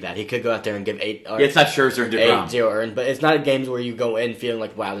 Gausman could be that. He could go out there and give 8. Yeah, it's not Scherzer and DeGrom. 8-0 earned, but it's not games where you go in feeling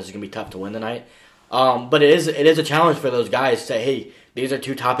like, wow, this is gonna be tough to win tonight. But it is a challenge for those guys to say, hey, these are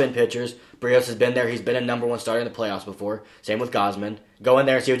 2 top end pitchers. Barrios has been there. He's been a number 1 starter in the playoffs before. Same with Gausman. Go in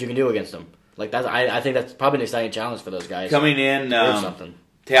there and see what you can do against them. Like that, I think that's probably an exciting challenge for those guys. Coming in, something.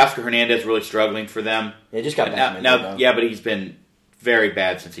 Teoscar Hernandez really struggling for them. They just got now, yeah, but he's been very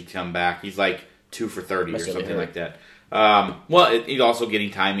bad since he come back. He's like 2 for 30 or something like that. He's also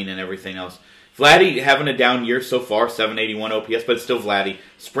getting timing and everything else. Vladdy having a down year so far, 781 OPS, but it's still Vladdy.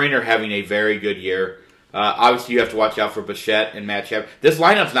 Springer having a very good year. Obviously, you have to watch out for Bichette and Matz. This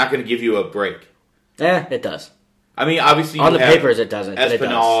lineup's not going to give you a break. It does. I mean, obviously, on the papers it doesn't.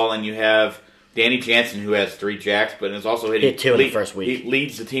 Espinal, and you have Danny Jansen, who has 3 jacks, but is also hitting. Hit 2 in the first week. He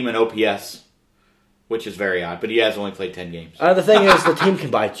leads the team in OPS, which is very odd, but he has only played 10 games. The thing is, the team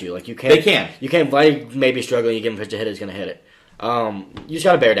can bite you. Like you can't. They can. You can't. Vladdy may be struggling. You give him a pitch to hit, he's going to hit it. You just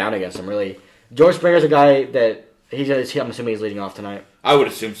got to bear down against him, really. George Springer's a guy that I'm assuming he's leading off tonight. I would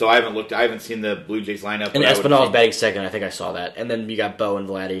assume so. I haven't seen the Blue Jays lineup. And Espinal is batting second. I think I saw that. And then you got Bo and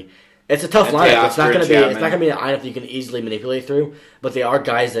Vladdy. It's a tough lineup. It's not going to be. It's not going to be an lineup that you can easily manipulate through. But they are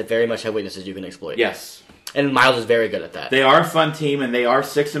guys that very much have weaknesses you can exploit. Yes. And Miles is very good at that. They are a fun team, and they are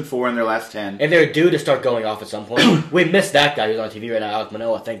 6-4 in their last 10. And they're due to start going off at some point. We missed that guy who's on TV right now, Alex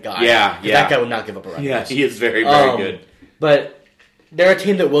Manoah. Thank God. Yeah. That guy would not give up a run. Yeah, he is very, very good. But they're a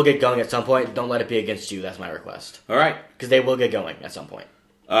team that will get going at some point. Don't let it be against you. That's my request. All right. Because they will get going at some point.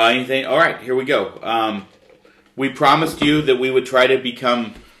 Anything? All right, here we go. We promised you that we would try to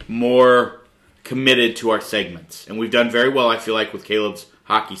become more committed to our segments. And we've done very well, I feel like, with Caleb's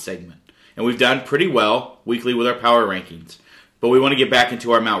hockey segment. And we've done pretty well weekly with our power rankings. But we want to get back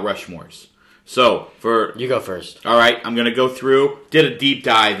into our Mount Rushmores. So, You go first. All right, I'm going to go through, did a deep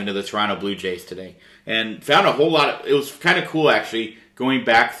dive into the Toronto Blue Jays today. And found a whole lot it was kind of cool, actually, going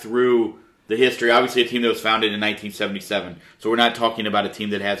back through the history. Obviously, a team that was founded in 1977. So we're not talking about a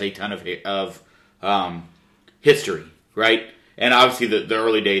team that has a ton of history, right? And obviously, the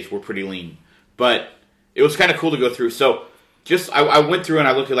early days were pretty lean. But it was kind of cool to go through. So I went through and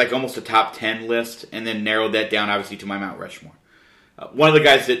I looked at like almost a top 10 list and then narrowed that down, obviously, to my Mount Rushmore. One of the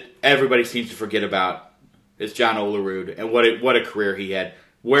guys that everybody seems to forget about is John Olerud. And what a career he had.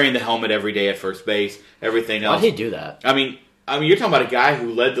 Wearing the helmet every day at first base, everything else. Why did he do that? I mean, you're talking about a guy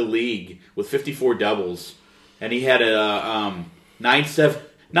who led the league with 54 doubles, and he had a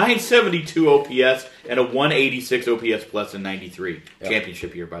 972 OPS and a 186 OPS plus in 93. Yep.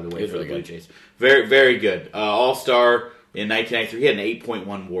 Championship year, by the way, for the Blue Jays. Very, very good. All-Star in 1993. He had an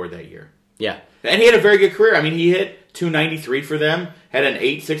 8.1 WAR that year. Yeah. And he had a very good career. I mean, he hit 293 for them, had an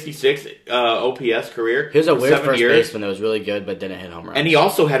 866 OPS career. He was a weird first baseman that was really good, but didn't hit home runs. And he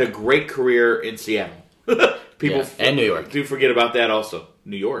also had a great career in Seattle. And New York. Do forget about that also.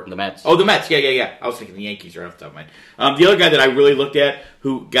 New York. The Mets. Oh, the Mets. Yeah. I was thinking the Yankees right off the top of my head. The other guy that I really looked at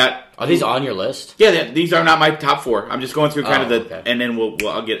who got... Are these on your list? Yeah, these are not my top 4. I'm just going through kind of the... Okay. And then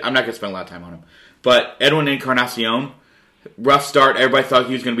I'll get... I'm not going to spend a lot of time on him. But Edwin Encarnacion, rough start. Everybody thought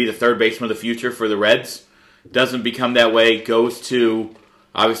he was going to be the third baseman of the future for the Reds. Doesn't become that way. Goes to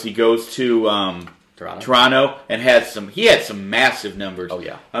Toronto and had some massive numbers. Oh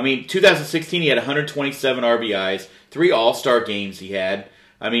yeah. I mean, 2016 he had 127 RBIs, 3 All-Star games he had.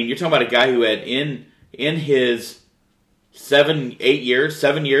 I mean, you're talking about a guy who had in his 7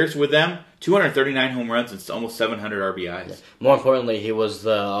 years with them, 239 home runs and almost 700 RBIs. Yeah. More importantly, he was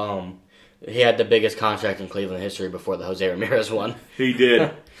he had the biggest contract in Cleveland history before the Jose Ramirez one. He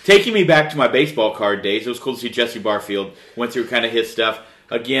did. Taking me back to my baseball card days, it was cool to see Jesse Barfield. Went through kind of his stuff.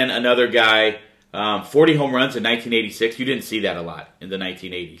 Again, another guy, 40 home runs in 1986. You didn't see that a lot in the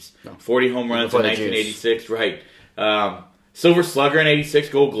 1980s. No. 40 home runs in 1986, right. Silver Slugger in 86,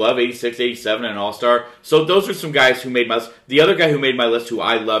 Gold Glove, 86, 87, and All-Star. So those are some guys who made my list. The other guy who made my list who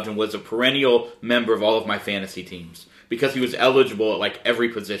I loved and was a perennial member of all of my fantasy teams, because he was eligible at like every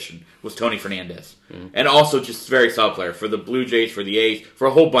position, was Tony Fernandez. Mm-hmm. And also just very solid player for the Blue Jays, for the A's, for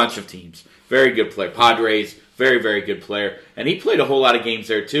a whole bunch of teams. Very good player. Padres, very, very good player. And he played a whole lot of games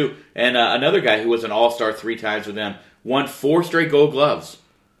there too. And another guy who was an All-Star 3 times with them, won 4 straight Gold Gloves.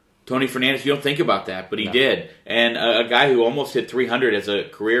 Tony Fernandez, you don't think about that, but he did. And a guy who almost hit 300 as a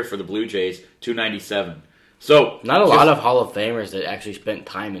career for the Blue Jays, 297. So not a lot of Hall of Famers that actually spent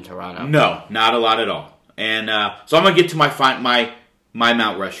time in Toronto. No, not a lot at all. And so I'm going to get to my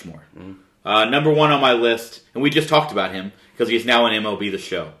Mount Rushmore. Mm-hmm. Number 1 on my list, and we just talked about him because he's now in MLB The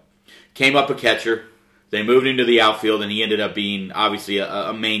Show. Came up a catcher. They moved into the outfield, and he ended up being, obviously,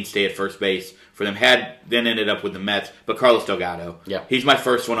 a mainstay at first base for them. Then ended up with the Mets, but Carlos Delgado. Yeah. He's my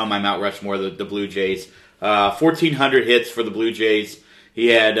first one on my Mount Rushmore, the Blue Jays. 1,400 hits for the Blue Jays. He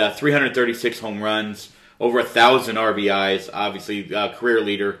had 336 home runs, over 1,000 RBIs, obviously career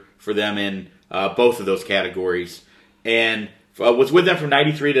leader for them in both of those categories. And was with them from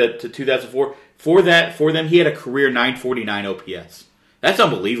 93 to 2004. For them, he had a career 949 OPS. That's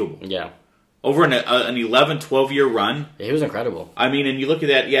unbelievable. Yeah. Over an 11, 12-year run. Yeah, he was incredible. I mean, and you look at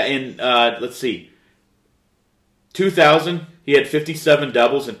that, in, let's see, 2000, He had 57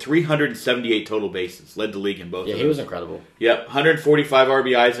 doubles and 378 total bases. Led the league in both of those. Yeah, he was incredible. Yep, 145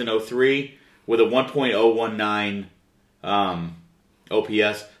 RBIs in 03 with a 1.019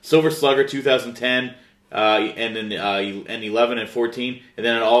 OPS. Silver Slugger 2010, and then in 11 and 14, and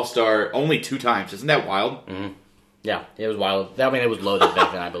then an All-Star only 2 times. Isn't that wild? Mm-hmm. Yeah, it was wild. I mean, it was loaded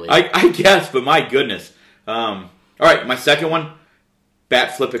back then, I believe. I guess, but my goodness. All right, my second one,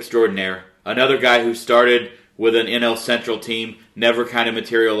 bat flip extraordinaire. Another guy who started with an NL Central team, never kind of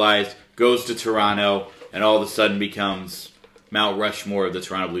materialized, goes to Toronto, and all of a sudden becomes Mount Rushmore of the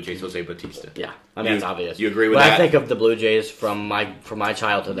Toronto Blue Jays, Jose Bautista. Yeah, I mean, it's obvious. You agree with when that? I think of the Blue Jays from my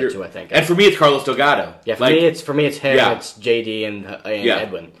childhood, that's who I think of. And for me, it's Carlos Delgado. Yeah, for me, it's him, it's JD, and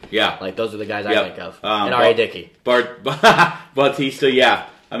Edwin. Yeah. Like, those are the guys I think of. And R.A. Dickey. Bautista, yeah.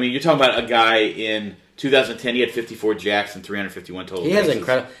 I mean, you're talking about a guy in 2010, he had 54 jacks and 351 total bases. He has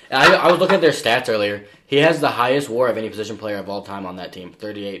incredible... I was looking at their stats earlier. He has the highest WAR of any position player of all time on that team,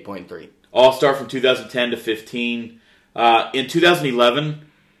 38.3. All-Star from 2010 to 15. In 2011,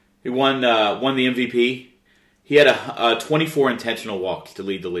 he won the MVP. He had 24 intentional walks to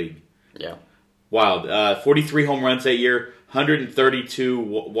lead the league. Yeah. Wild. 43 home runs that year, 132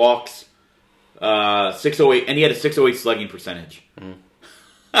 walks, 608, and he had a 608 slugging percentage. Mm-hmm.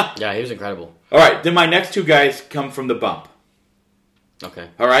 Yeah, he was incredible. All right, then my next 2 guys come from the bump. Okay.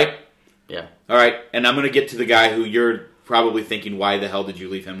 All right? Yeah. All right, and I'm going to get to the guy who you're probably thinking, why the hell did you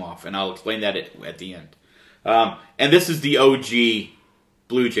leave him off? And I'll explain that at the end. And this is the OG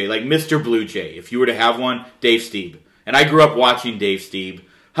Blue Jay, like Mr. Blue Jay. If you were to have one, Dave Stieb. And I grew up watching Dave Stieb.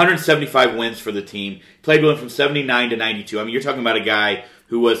 175 wins for the team. Played with him from 79 to 92. I mean, you're talking about a guy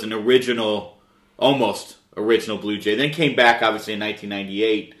who was an almost original Blue Jay. Then came back, obviously, in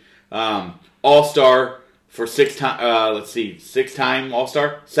 1998. All-Star for 6-time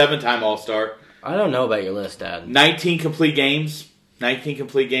All-Star? 7-time All-Star. I don't know about your list, Dad. 19 complete games. 5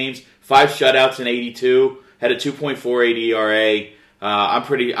 shutouts in 82. Had a 2.48 ERA.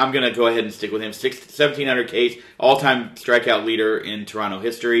 I'm going to go ahead and stick with him. 1,700 Ks, all-time strikeout leader in Toronto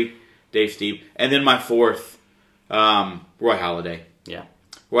history, Dave Stieb. And then my fourth, Roy Halladay. Yeah.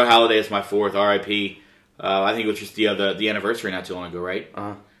 Roy Halladay is my fourth, RIP. I think it was just the anniversary not too long ago, right?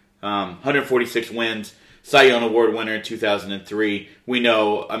 146 wins, Cy Young Award winner in 2003. We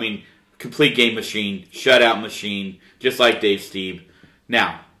know, I mean, complete game machine, shutout machine, just like Dave Stieb.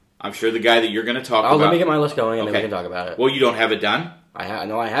 Now, I'm sure the guy that you're going to talk about... Let me get my list going, and then we can talk about it. Well, you don't have it done?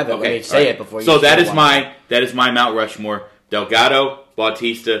 No, I have it. Okay. Let me say it before you... So that is my Mount Rushmore. Delgado,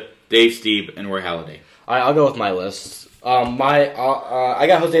 Bautista, Dave Stieb, and Roy Halladay. All right, I'll go with my list. I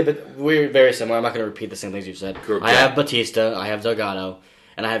got Jose, but we're very similar. I'm not going to repeat the same things you said. Correct. I have Bautista, I have Delgado,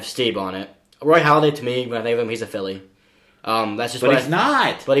 and I have Stieb on it. Roy Halladay, to me, when I think of him, he's a Philly. That's just. But he's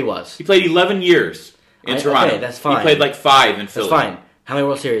not. But he was. He played 11 years in Toronto. Okay, that's fine. He played like 5 in Philly. That's fine. How many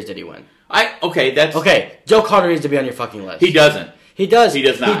World Series did he win? Okay. Joe Carter needs to be on your fucking list. He doesn't. He does. He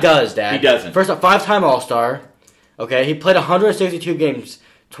does not. He does, Dad. He doesn't. First off, 5-time All-Star. Okay, he played 162 games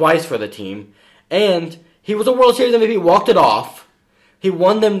twice for the team, and he was a World Series MVP. Walked it off. He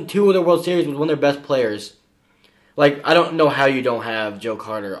won them 2 of the World Series. Was one of their best players. Like, I don't know how you don't have Joe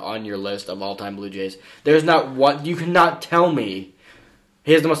Carter on your list of all-time Blue Jays. There's not one. You cannot tell me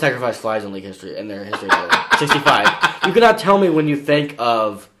he has the most sacrificed flies in league history in their history. 65. You cannot tell me when you think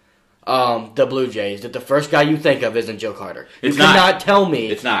of the Blue Jays that the first guy you think of isn't Joe Carter. You cannot tell me.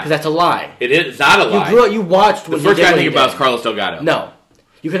 It's not. Because that's a lie. It's not a lie. You watched when the first guy I think about is Carlos Delgado. No.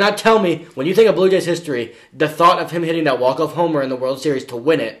 You cannot tell me when you think of Blue Jays history, the thought of him hitting that walk-off homer in the World Series to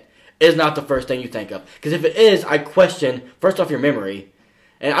win it is not the first thing you think of. Because if it is, I question, first off, your memory.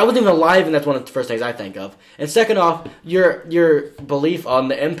 And I wasn't even alive, and that's one of the first things I think of. And second off, your belief on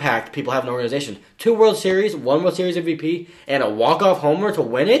the impact people have in an organization. 2 World Series, 1 World Series MVP, and a walk-off homer to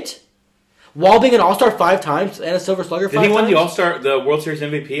win it? While being an All-Star 5 times and a Silver Slugger 5 times? Did he win the World Series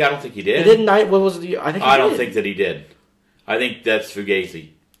MVP? I don't think he did. He didn't. What was the? I think he I did. don't think that he did. I think that's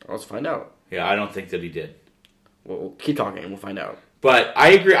Fugazi. Let's find out. Yeah, I don't think that he did. We'll keep talking and we'll find out. But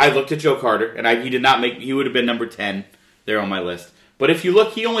I agree. I looked at Joe Carter, and he did not make. He would have been number 10 there on my list. But if you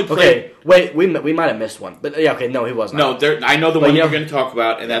look, he only played. Okay, wait. We might have missed one. But yeah, okay, no, he wasn't. No, I know the one you're going to talk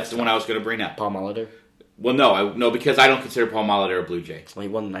about, and that's the one I was going to bring up. Paul Molitor. Well, no, because I don't consider Paul Molitor a Blue Jay. Well, he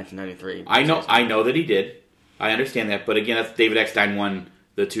won in 1993. I know that he did. I understand that, but again, that's David Eckstein won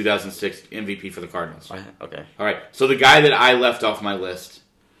the 2006 MVP for the Cardinals. Okay. All right. So the guy that I left off my list,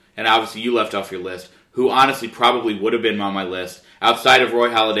 and obviously you left off your list, who honestly probably would have been on my list, outside of Roy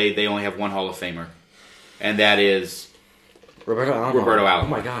Halladay, they only have one Hall of Famer, and that is Roberto Alomar. Oh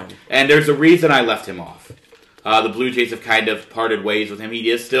my God. And there's a reason I left him off. The Blue Jays have kind of parted ways with him. He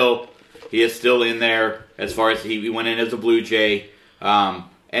is still He is still in there as far as he went in as a Blue Jay, and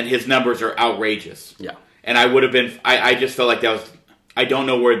his numbers are outrageous. Yeah. And I would have been. I just felt like that was. I don't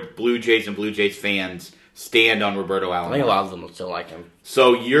know where Blue Jays and Blue Jays fans stand on Roberto Alomar. I think a lot of them will still like him.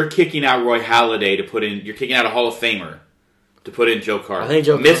 So you're kicking out Roy Halladay to put in. You're kicking out a Hall of Famer to put in Joe Carter. I think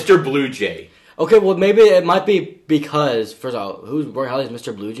Mr. Blue Jay. Okay, well, maybe it might be because, first of all, who's Roy Halladay's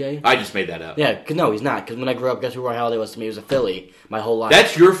Mr. Blue Jay? I just made that up. Yeah, no, he's not. Because when I grew up, guess who Roy Halladay was to me? He was a Philly my whole life.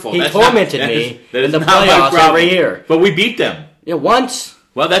 That's your fault. He tormented me in the playoffs every year. But we beat them. Yeah, once.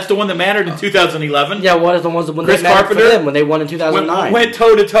 Well, that's the one that mattered in 2011. Yeah, one of the ones when Chris they mattered Carpenter, for them when they won in 2009. Went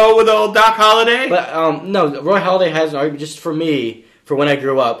toe-to-toe with old Doc Holliday. But, no, Roy Halladay has an argument just for me. For when I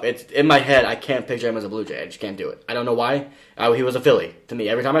grew up, it's in my head, I can't picture him as a Blue Jay. I just can't do it. I don't know why. He was a Philly to me.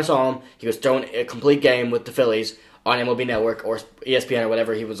 Every time I saw him, he was throwing a complete game with the Phillies on MLB Network or ESPN or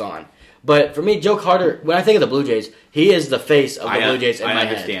whatever he was on. But for me, Joe Carter, when I think of the Blue Jays, he is the face of the Blue Jays in my head. I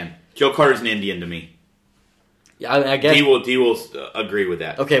understand. Joe Carter's an Indian to me. Yeah, I guess. D will agree with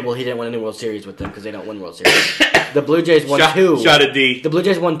that. Okay, well, he didn't win any World Series with them because they don't win World Series. The Blue Jays won 2. Shot at D. The Blue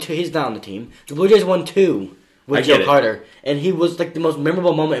Jays won 2. He's not on the team. The Blue Jays won 2. With Joe Carter, and he was like the most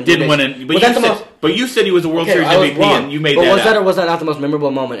memorable moment. Didn't win it, but you said he was a World Series MVP, and you made that up. But was that or was that not the most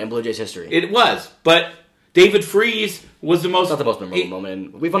memorable moment in Blue Jays history? It was, but David Freese was the most. Not the most memorable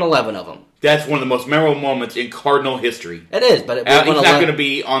moment. We've won 11 of them. That's one of the most memorable moments in Cardinal history. It is, but he's not going to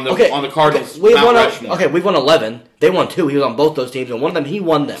be on the Cardinals. We've won Rushmore. Okay, we've won 11. They won 2. He was on both those teams, and one of them he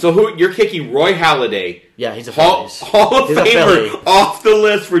won them. So you're kicking Roy Halladay? Yeah, he's a Hall of Famer off the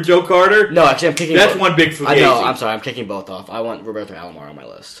list for Joe Carter. No, actually, I'm kicking. That's one big fugazi. I know. I'm sorry. I'm kicking both off. I want Roberto Alomar on my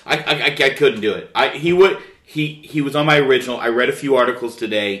list. I couldn't do it. He was on my original. I read a few articles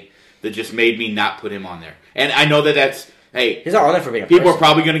today that just made me not put him on there, and I know that's. Hey, he's not on there for being a people person. are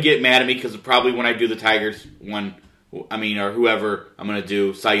probably going to get mad at me because probably when I do the Tigers one, or whoever I'm going to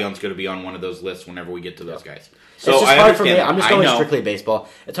do, Cy Young's going to be on one of those lists whenever we get to those guys. So it's just hard for me. I'm just going strictly baseball.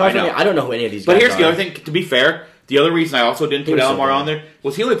 It's hard for me. I don't know who any of these guys are. But here's the other thing. To be fair, the other reason I also didn't put Alomar on there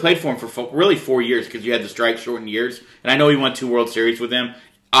was he only played for him for really 4 years because you had the strike-shortened years. And I know he won 2 World Series with them.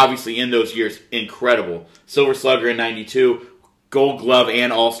 Obviously, in those years, incredible. Silver Slugger in 92, Gold Glove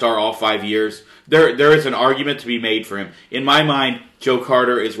and All-Star all 5 years. There is an argument to be made for him. In my mind, Joe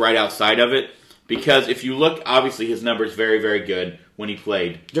Carter is right outside of it because if you look, obviously his number is very, very good when he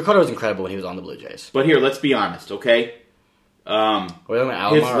played. Joe Carter was incredible when he was on the Blue Jays. But here, let's be honest, okay? His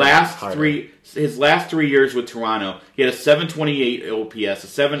last 3 years with Toronto, he had a 728 OPS, a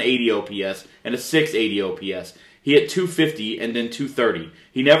 780 OPS, and a 680 OPS. He hit 250 and then 230.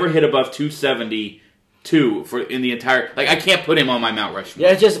 He never hit above 272 in the entire. Like I can't put him on my Mount Rushmore.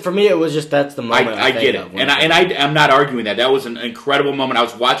 Yeah, it's just for me. It was just that's the moment. I get it, and I'm not arguing that. That was an incredible moment. I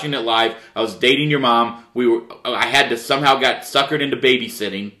was watching it live. I was dating your mom. I had to somehow got suckered into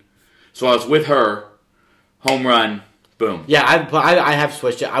babysitting, so I was with her. Home run, boom. Yeah, I have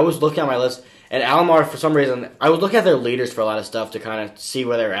switched it. I was looking at my list, and Alomar for some reason I was looking at their leaders for a lot of stuff to kind of see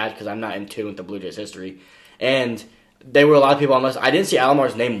where they're at because I'm not in tune with the Blue Jays history, and. There were a lot of people on the list. I didn't see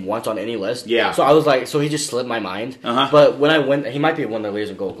Alomar's name once on any list. Yeah. So I was like, so he just slipped my mind. Uh-huh. But when I went, he might be one of the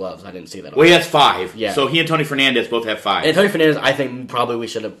leaders in Gold Gloves. I didn't see that. Well, he has 5. Yeah. So he and Tony Fernandez both have 5. And Tony Fernandez, I think probably we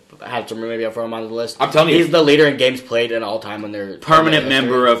should have had some maybe up for him on the list. I'm telling you. He's the leader in games played in all time when they're... Permanent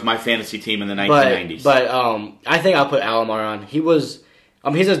member of my fantasy team in the 1990s. But I think I'll put Alomar on. He was...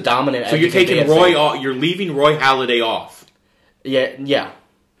 he's as dominant so as you're taking Roy off. You're leaving Roy Halladay off. Yeah.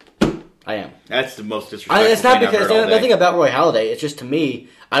 I am. That's the most disrespectful it's not thing because I've heard all day. nothing about Roy Halladay. It's just to me,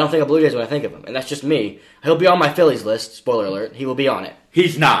 I don't think of Blue Jays when I think of him, and that's just me. He'll be on my Phillies list. Spoiler alert: he will be on it.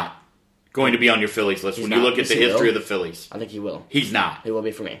 He's not going to be on your Phillies list when you look at the history of the Phillies. I think he will. He's not. He will be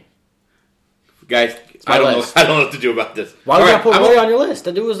for me. Guys, I don't know what to do about this. Why would I put Roy on your list?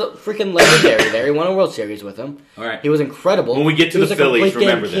 The dude was freaking legendary there. He won a World Series with him. All right. He was incredible. When we get to the Phillies,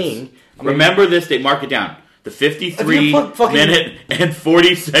 remember this. Remember this date. Mark it down. The 53-minute and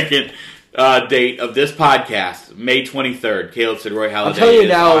 40-second date of this podcast, May 23rd. Caleb said Roy Halladay I'm telling you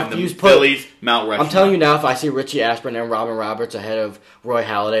now, on the Phillies Mount Rushmore. I'm telling you now, if I see Richie Ashburn and Robin Roberts ahead of Roy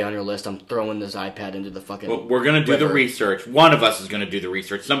Halladay on your list, I'm throwing this iPad into the fucking Well, we're going to do the research. One of us is going to do the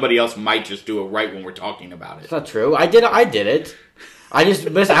research. Somebody else might just do it right when we're talking about it. It's not true. I did it. I just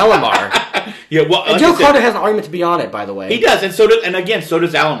miss Alomar. Yeah, well, and Joe Carter has an argument to be on it, by the way. He does, and so does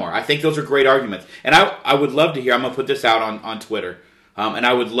Alomar. I think those are great arguments. And I would love to hear, I'm going to put this out on Twitter, and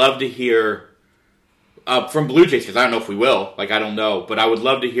I would love to hear from Blue Jays, because I don't know if we will. I don't know. But I would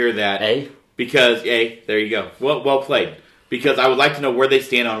love to hear that. Because, there you go. Well played. Because I would like to know where they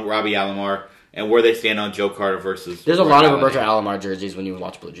stand on Robbie Alomar and where they stand on Joe Carter versus There's a lot of Roberto Alomar jerseys when you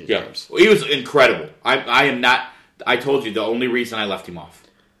watch Blue Jays games. He was incredible. I am not... I told you the only reason I left him off.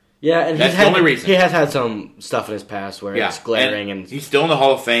 Yeah, and that's the only reason. He has had some stuff in his past where it's glaring, and he's still in the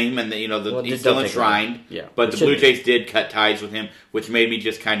Hall of Fame, and he's still enshrined. Yeah, but the Blue Jays did cut ties with him, which made me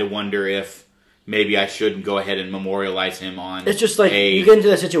just kind of wonder if maybe I shouldn't go ahead and memorialize him on. It's just like you get into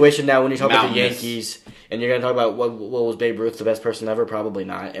that situation now when you talk about the Yankees, and you're going to talk about what was Babe Ruth the best person ever? Probably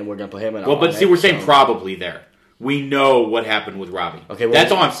not, and we're going to put him in. Well, but see, we're saying probably there. We know what happened with Robbie. Okay, well,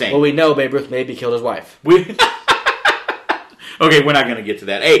 that's all I'm saying. Well, we know Babe Ruth maybe killed his wife. Okay, we're not going to get to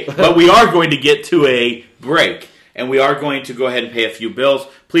that. Hey, but we are going to get to a break, and we are going to go ahead and pay a few bills.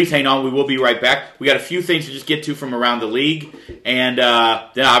 Please hang on. We will be right back. We got a few things to just get to from around the league, and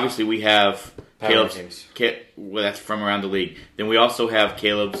then obviously we have Caleb's. Well, that's from around the league. Then we also have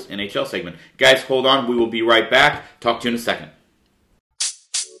Caleb's NHL segment. Guys, hold on. We will be right back. Talk to you in a second.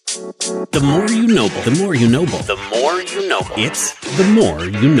 The more you know, the more you know. The more you know. It's the more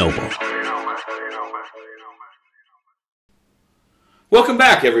you know. Welcome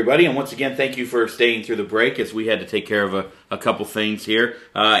back, everybody, and once again, thank you for staying through the break as we had to take care of a couple things here,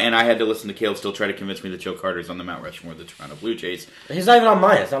 and I had to listen to Caleb still try to convince me that Joe Carter's on the Mount Rushmore of the Toronto Blue Jays. He's not even on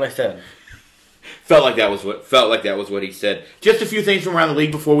mine. It's not what I said. Felt like that was what he said. Just a few things from around the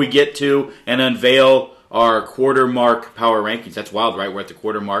league before we get to and unveil our quarter mark power rankings. That's wild, right? We're at the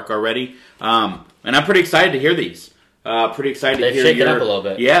quarter mark already, and I'm pretty excited to hear these. Pretty excited to hear shaken up a little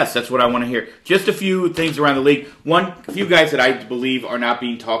bit. Yes, that's what I want to hear. Just a few things around the league. A few guys that I believe are not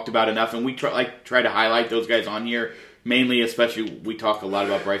being talked about enough, and we try to highlight those guys on here. Mainly, especially, we talk a lot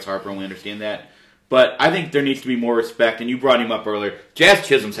about Bryce Harper, and we understand that. But I think there needs to be more respect, and you brought him up earlier. Jazz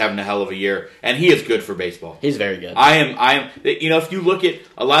Chisholm's having a hell of a year, and he is good for baseball. He's very good. I am. If you look at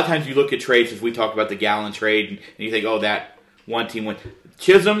a lot of times, you look at trades as we talk about the Gallen trade, and you think, oh, that one team went.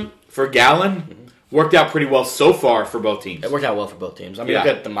 Chisholm for Gallen. Worked out pretty well so far for both teams. It worked out well for both teams. I mean, look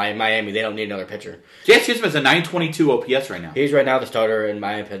at Miami. They don't need another pitcher. Jazz Chisholm is a 922 OPS right now. He's right now the starter, in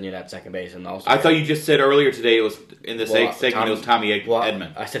my opinion, at second base. And I thought you just said earlier today it was in the segment it was Tommy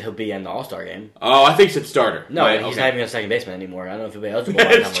Edman. I said hell be in the All-Star game. Oh, I think he said starter. No, he's not even a second baseman anymore. I don't know if he'll be eligible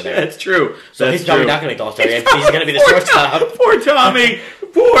by the time we're there. That's true. So he's probably not going to make the All-Star game. He's going to be the shortstop. Poor Tommy.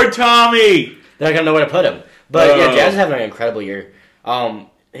 Poor Tommy. They're not going to know where to put him. But Jazz is having an incredible year.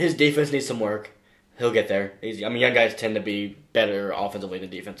 His defense needs some work. He'll get there. Young guys tend to be better offensively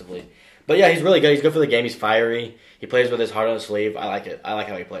than defensively. But yeah, he's really good. He's good for the game. He's fiery. He plays with his heart on his sleeve. I like it. I like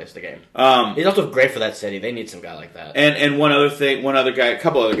how he plays the game. He's also great for that city. They need some guy like that. And a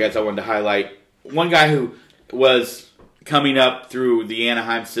couple other guys I wanted to highlight. One guy who was coming up through the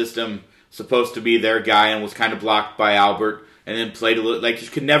Anaheim system, supposed to be their guy, and was kind of blocked by Albert. And then played a little,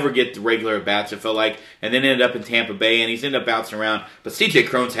 just could never get the regular at bats, it felt like. And then ended up in Tampa Bay, and he's ended up bouncing around. But CJ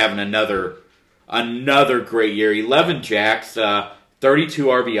Cron's having another great year. 11 jacks, 32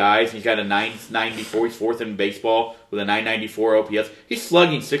 RBIs. He's got a 994. He's fourth in baseball with a 994 OPS. He's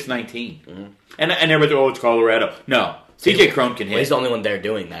slugging 619. Mm-hmm. And everybody, it's Colorado. No, CJ Cron can hit. Well, he's the only one there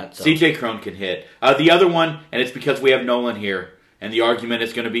doing that. So. CJ Cron can hit. The other one, and it's because we have Nolan here, and the argument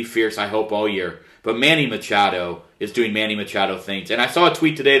is going to be fierce, I hope, all year. But Manny Machado is doing Manny Machado things. And I saw a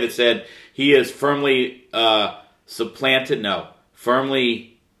tweet today that said he is firmly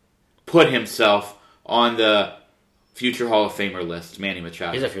firmly put himself on the future Hall of Famer list, Manny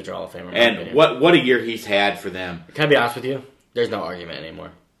Machado. He's a future Hall of Famer. And what a year he's had for them. Can I be honest with you? There's no argument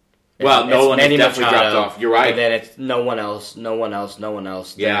anymore. Nolan has definitely dropped off. You're right. And then it's no one else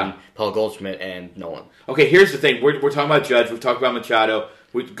than Paul Goldschmidt and Nolan. Okay, here's the thing. We're talking about Judge. We've talked about Machado.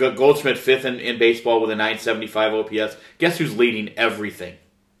 We've got Goldschmidt fifth in baseball with a 975 OPS. Guess who's leading everything?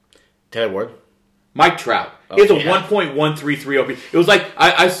 Taylor Ward. Mike Trout. He has a 1.133 OPS. It was like,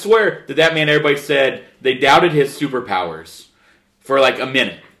 I swear that man, everybody said they doubted his superpowers for like a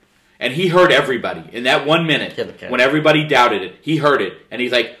minute. And he heard everybody. In that 1 minute, when everybody doubted it, he heard it. And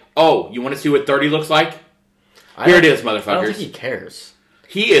he's like, oh, you want to see what 30 looks like? Here it is, motherfuckers. I don't think he cares.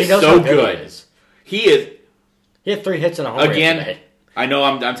 He is so good. He had 3 hits and a home run today. I know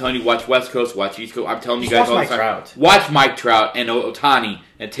I'm telling you, watch West Coast, watch East Coast. I'm telling you guys all the time. Trout. Watch Mike Trout and Ohtani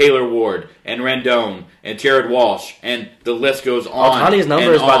and Taylor Ward and Rendon and Jared Walsh, and the list goes on. Ohtani's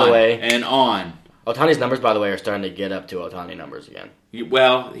numbers, by the way. And on. Ohtani's numbers, by the way, are starting to get up to Ohtani numbers again.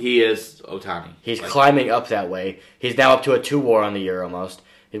 Well, he is Ohtani. He's climbing up that way. He's now up to a 2 WAR on the year almost.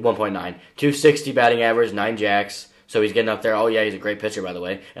 He's 1.9. 260 batting average, 9 jacks. So he's getting up there. Oh, yeah, he's a great pitcher, by the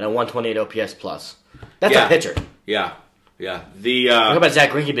way. And a 128 OPS plus. That's a pitcher. Yeah. Yeah. Talk about Zach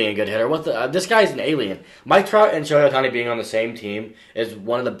Greinke being a good hitter. This guy's an alien. Mike Trout and Shohei Ohtani being on the same team is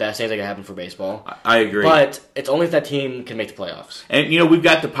one of the best things that can happen for baseball. I agree. But it's only if that team can make the playoffs. And, we've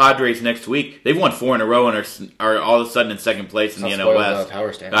got the Padres next week. They've won 4 in a row and are all of a sudden in second place in the NL West.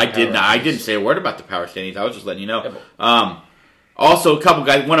 Power standings. I didn't say a word about the power standings. I was just letting you know. Also, a couple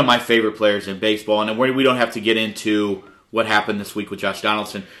guys, one of my favorite players in baseball, and we don't have to get into what happened this week with Josh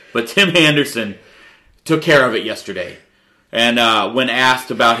Donaldson, but Tim Anderson took care of it yesterday. And when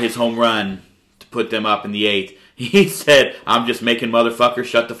asked about his home run to put them up in the 8th, he said, "I'm just making motherfuckers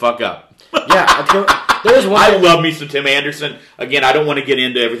shut the fuck up." There's one. I love me some Tim Anderson. Again, I don't want to get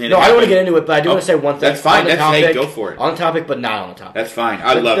into everything. No, I don't want to get into it, but I do want to say one thing. That's fine. Hey, go for it. On topic, but not on the topic. That's fine.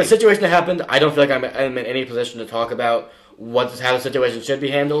 I love the it. situation that happened. I don't feel like I'm in any position to talk about how the situation should be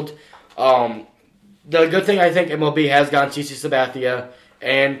handled. The good thing I think MLB has gotten CC Sabathia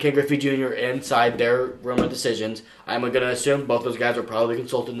and Ken Griffey Jr. inside their room of decisions. I'm going to assume both those guys are probably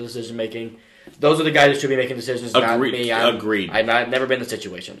consulted in the decision making. Those are the guys that should be making decisions, not me. Agreed. I've never been in the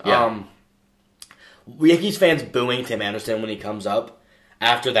situation. Yeah. Yankees fans booing Tim Anderson when he comes up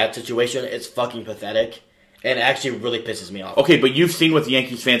after that situation, it's fucking pathetic. And it actually really pisses me off. Okay, but you've seen what the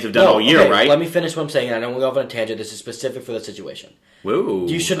Yankees fans have done all year, right? Let me finish what I'm saying, and I don't want to go off on a tangent. This is specific for the situation. Whoa,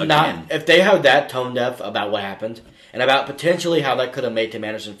 you should not, if they have that tone deaf about what happened, and about potentially how that could have made Tim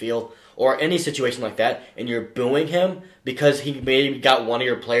Anderson feel, or any situation like that, and you're booing him because he maybe got one of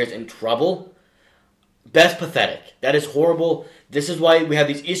your players in trouble, that's pathetic. That is horrible. This is why we have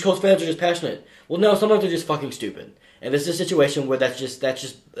these East Coast fans who are just passionate. Well, no, sometimes they're just fucking stupid. And this is a situation where that's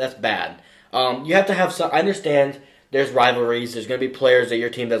bad. You have to have some. I understand there's rivalries. There's going to be players that your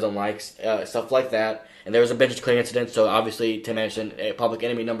team doesn't like, stuff like that. And there was a bench clearing incident, so obviously Tim Anderson, public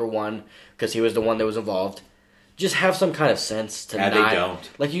enemy number one, because he was the one that was involved. Just have some kind of sense to not.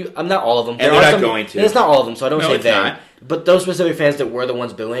 They don't. I'm not all of them. And they're not going to. It's not all of them, so I don't say they. Not. But those specific fans that were the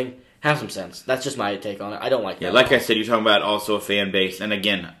ones booing, have some sense. That's just my take on it. I don't like that. Yeah, like I said, you're talking about also a fan base, and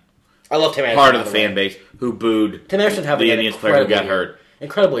again, I love Tim Anderson. Part of the fan base who booed Tim Anderson having the Indians player who got hurt.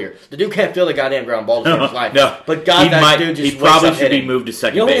 Incredible year. The dude can't feel the goddamn ground ball to save his life. No, but God, that dude just he probably should hitting. be moved to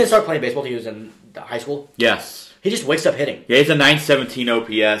second base. You know when he didn't start playing baseball? He was in high school. Yes. He just wakes up hitting. Yeah, he's a 917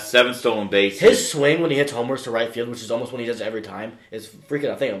 OPS, 7 stolen bases. His swing when he hits homers to right field, which is almost when he does it every time, is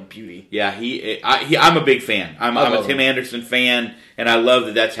freaking, I think, a beauty. Yeah, I'm a big fan. I'm a Tim Anderson fan, and I love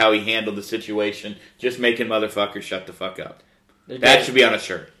that that's how he handled the situation. Just making motherfuckers shut the fuck up. That should be on a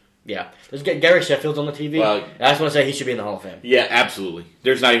shirt. Yeah. There's Gary Sheffield's on the TV. Well, I just want to say he should be in the Hall of Fame. Yeah, absolutely.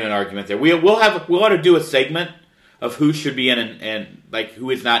 There's not even an argument there. We ought to do a segment of who should be in and like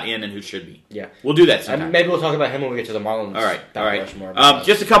who is not in and who should be. Yeah. We'll do that sometime. Maybe we'll talk about him when we get to the Marlins. All right. Rushmore,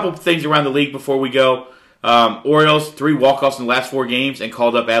 just a couple things around the league before we go. Orioles, 3 walk-offs in the last 4 games and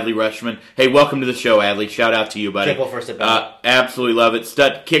called up Adley Rutschman. Hey, welcome to the show, Adley. Shout out to you, buddy. Triple first at bat. Absolutely love it.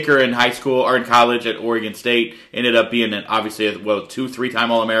 Stud kicker in high school or in college at Oregon State. Ended up being obviously a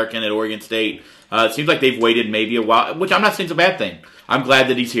 2-3-time All-American at Oregon State. It seems like they've waited maybe a while, which I'm not saying is a bad thing. I'm glad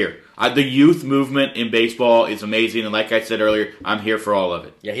that he's here. The youth movement in baseball is amazing, and like I said earlier, I'm here for all of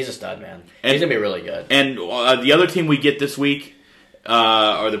it. Yeah, he's a stud, man. He's going to be really good. And the other team we get this week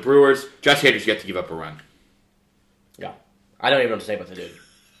are the Brewers. Josh Hader's yet to give up a run. Yeah. I don't even know what to say about the dude.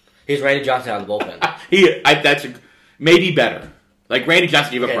 He's Randy Johnson out of the bullpen. That's maybe better. Like, Randy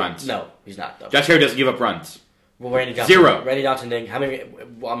Johnson gave up runs. No, he's not, though. Josh Hader doesn't give up runs. Well, Randy Johnson. 0. Randy Johnson didn't. How many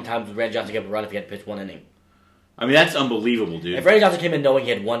times would Randy Johnson give up a run if he had to pitch 1 inning? I mean, that's unbelievable, dude. If Randy Johnson came in knowing he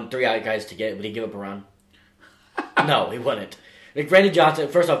had 3 out guys to get, would he give up a run? No, he wouldn't. Like Randy Johnson,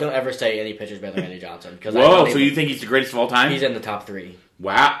 first off, don't ever say any pitcher's better than Randy Johnson. Whoa, so you think he's the greatest of all time? He's in the top 3.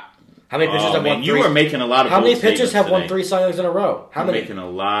 Wow. How many pitchers have won 3? You are making a lot of How bold many pitchers have won today. 3 Cy Youngs in a row? How many? Making a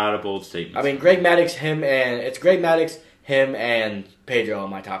lot of bold statements. I mean, Greg Maddux, him, and Pedro are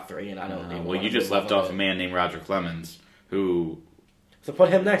my top 3, and I don't. Well, you just left off a man named Roger Clemens, who. So put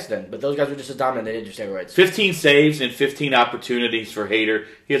him next then. But those guys were just as dominant. They didn't do steroids. 15 saves and 15 opportunities for Hader.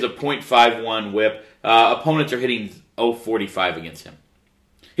 He has a .51 whip. Opponents are hitting .045 against him.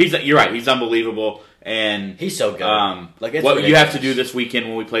 You're right. He's unbelievable. And he's so good. What you have to do this weekend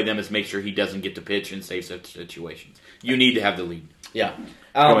when we play them is make sure he doesn't get to pitch in safe situations. You need to have the lead. Yeah.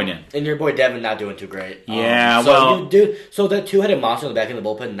 Going in. And your boy Devin not doing too great. Yeah, so that 2-headed monster in the back of the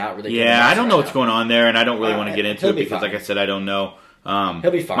bullpen, not really. Yeah, I don't know what's going on there, and I don't really want to get into it because, like I said, I don't know. He'll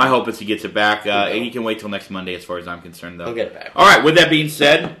be fine. My hope is he gets it back. He can wait till next Monday, as far as I'm concerned, though. He'll get it back. All right. With that being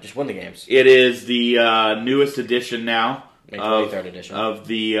said, just win the games. It is the newest edition now. May 23rd edition of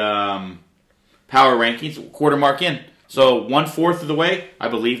the Power Rankings. Quarter mark in, so 1/4 of the way. I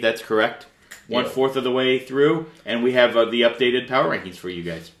believe that's correct. 1/4 of the way through, and we have the updated Power Rankings for you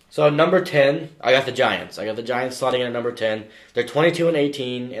guys. So number 10, I got the Giants. Slotting in at number 10. They're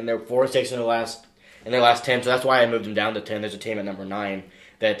 22-18, and they're 4-6 in their last 10. So that's why I moved them down to 10. There's a team at number 9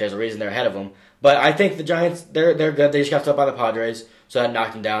 that there's a reason they're ahead of them. But I think the Giants, they're good. They just got stopped by the Padres, so that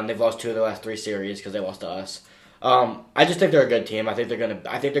knocked them down. They've lost 2 of their last 3 series because they lost to us. I just think they're a good team. I think they're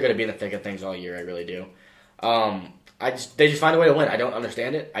gonna be in the thick of things all year. I really do. they just find a way to win. I don't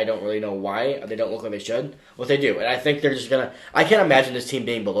understand it. I don't really know why. They don't look like they should. What they do. And I think they're just going to... I can't imagine this team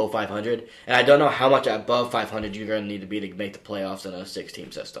being below 500. And I don't know how much above 500 you're going to need to be to make the playoffs in a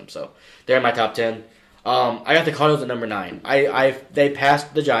 6-team system. So they're in my top 10. I got the Cardinals at number 9. They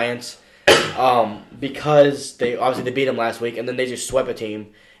passed the Giants because they beat them last week. And then they just swept a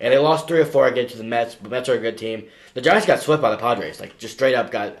team. And they lost 3 or 4 again to the Mets. The Mets are a good team. The Giants got swept by the Padres. Like, just straight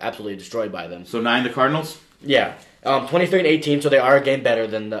up got absolutely destroyed by them. So 9 the Cardinals? Yeah. 23-18, so they are a game better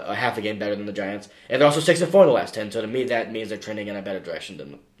than half a game better than the Giants. And they're also 6-4 in the last 10, so to me that means they're trending in a better direction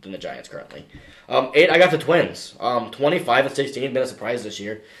than the Giants currently. 8, I got the Twins. 25-16, been a surprise this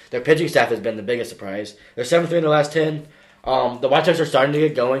year. Their pitching staff has been the biggest surprise. They're 7-3 in the last 10. The White Sox are starting to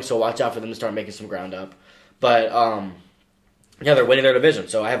get going, so watch out for them to start making some ground up. But, yeah, they're winning their division,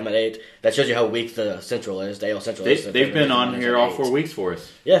 so I have them at 8. That shows you how weak the Central is, the AL Central is. They've been on here all 4 weeks for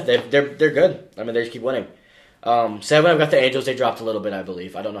us. Yeah, they're good. I mean, they just keep winning. 7, I've got the Angels. They dropped a little bit, I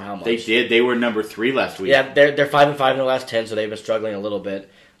believe. I don't know how much. They did. They were number 3 last week. Yeah, they're 5-5 in the last 10, so they've been struggling a little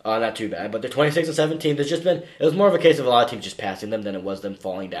bit. Not too bad, but they're 26-17. There's just been it was more of a case of a lot of teams just passing them than it was them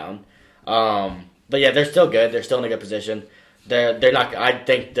falling down. But yeah, they're still good. They're still in a good position. They're not. I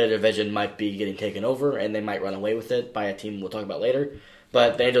think the division might be getting taken over, and they might run away with it by a team we'll talk about later.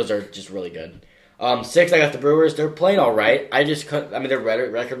 But the Angels are just really good. 6, I got the Brewers. They're playing all right. Their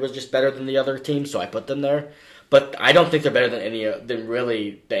record was just better than the other teams, so I put them there. But I don't think they're better than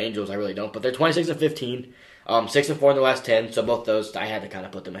really the Angels. I really don't. But they're 26-15, 6-4 in the last 10. So both those, I had to kind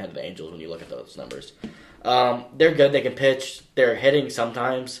of put them ahead of the Angels when you look at those numbers. They're good. They can pitch. They're hitting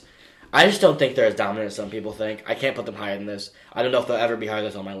sometimes. I just don't think they're as dominant as some people think. I can't put them higher than this. I don't know if they'll ever be higher than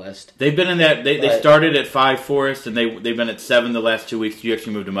this on my list. They've been in that. They started at 5 for us, and they've been at 7 the last 2 weeks. You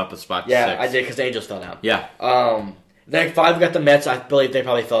actually moved them up a spot to 6. Yeah, I did because the Angels fell down. Yeah. Then 5 got the Mets. I believe they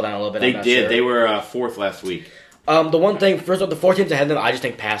probably fell down a little bit. They did. Sure. They were 4th last week. The one thing, first of all, the 4 teams ahead of them, I just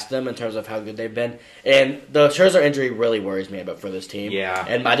think past them in terms of how good they've been. And the Scherzer injury really worries me about for this team. Yeah.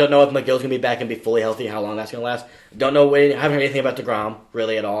 And I don't know if McGill's going to be back and be fully healthy, how long that's going to last. Don't know, haven't heard anything about DeGrom,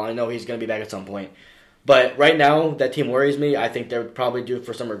 really, at all. I know he's going to be back at some point. But right now, that team worries me. I think they're probably due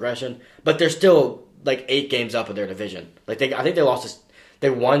for some regression. But they're still, 8 games up in their division. I think they lost They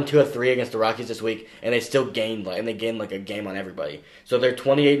won 2 of 3 against the Rockies this week, and they still gained, a game on everybody. So they're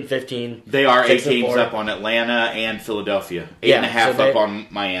 28-15. They are 8 games up on Atlanta and Philadelphia. 8.5 up on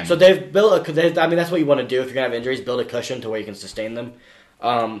Miami. So they've built that's what you want to do if you're going to have injuries, build a cushion to where you can sustain them.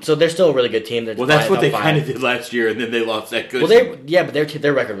 So they're still a really good team. Well, that's what they kind of did last year, and then they lost that cushion. Well, but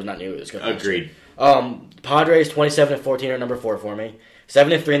their record was not nearly as good. Agreed. Padres 27-14 are number 4 for me.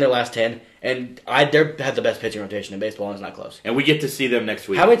 7-3 in their last 10, and they had the best pitching rotation in baseball, and it's not close. And we get to see them next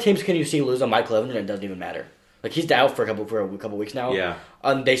week. How many teams can you see lose on Mike Cleveland, and it doesn't even matter? He's out for a couple weeks now. Yeah.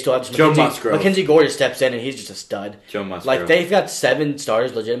 They still have Joe Musgrove. Mackenzie Gore just steps in, and he's just a stud. Joe Musgrove. They've got 7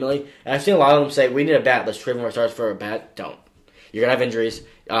 starters legitimately, and I've seen a lot of them say, we need a bat. Let's trade more starters for a bat. Don't. You're going to have injuries.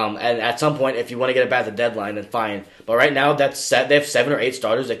 And at some point, if you want to get a bat at the deadline, then fine. But right now, that's set. They have 7 or 8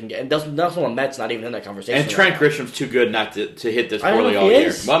 starters that can get. And Nelson Met's not even in that conversation. And Trent Grisham's too good not to hit this I don't poorly know all if he year.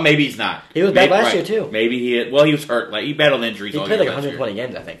 is. Well, maybe he's not. He was bad last year, too. Maybe he was hurt. He battled injuries all year. He played 120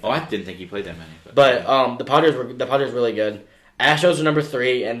 games, I think. Oh, I didn't think he played that many. But the Padres were really good. Astros are number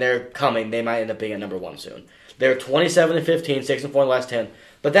 3, and they're coming. They might end up being at number 1 soon. They're 27-15, 6-4 in the last 10.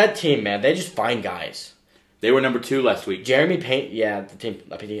 But that team, man, they just find guys. They were number 2 last week. Jeremy Pena,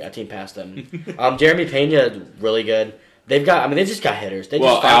 a team passed them. Jeremy Pena, really good. They just got hitters.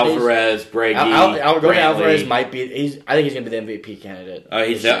 Alvarez, Brady, Alvarez might be. I think he's going to be the MVP candidate.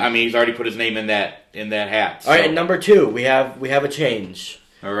 He's already put his name in that hat. So. All right, and number 2, we have a change.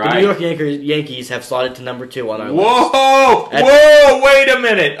 All right. The New York Yankees have slotted to number 2 on our list. Whoa! Wait a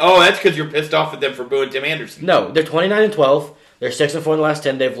minute. Oh, that's because you're pissed off at them for booing Tim Anderson. No, they're 29-12. They're 6-4 in the last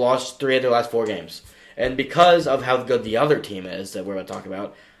 10. They've lost 3 of their last 4 games. And because of how good the other team is that we're going to talk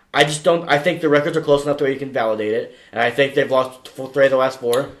about, I think the records are close enough to where you can validate it. And I think they've lost 3 of the last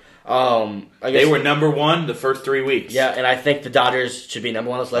 4. They were number 1 the first 3 weeks. Yeah, and I think the Dodgers should be number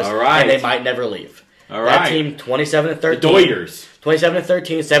 1 on this list. All right. And they might never leave. All right. That team, 27-13. The Doyers.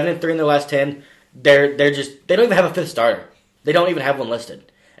 27-13, 7-3 in their last 10. They don't even have a 5th starter. They don't even have one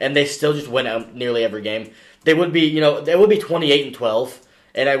listed. And they still just win out nearly every game. They would be 28-12.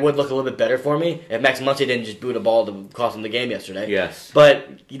 And it would look a little bit better for me if Max Muncy didn't just boot a ball to cost them the game yesterday. Yes.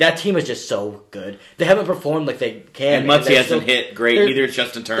 But that team is just so good. They haven't performed like they can. And Muncy hasn't hit great. Neither is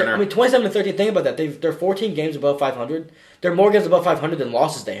Justin Turner. 27-13, think about that. They're 14 games above 500. They're more games above 500 than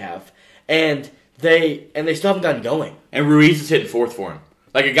losses they have. And they still haven't gotten going. And Ruiz is hitting 4th for him.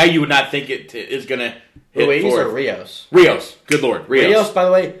 Like a guy you would not think it is going to hit Ruiz fourth. or Rios? Rios. Good Lord. Rios, by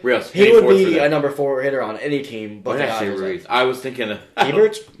the way, Rios. he would be a number 4 hitter on any team. But Ruiz. I was thinking of...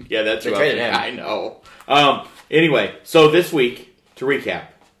 Ebert? Yeah, that's they who traded him. I know. Anyway, so this week, to recap,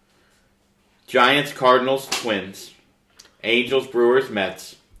 Giants, Cardinals, Twins, Angels, Brewers,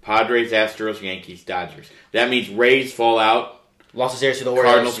 Mets, Padres, Astros, Yankees, Dodgers. That means Rays fall out. Lost the series to the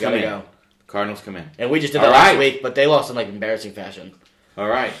Orioles. Cardinals come in. Go. Cardinals come in. And we just did that last week, but they lost in embarrassing fashion. All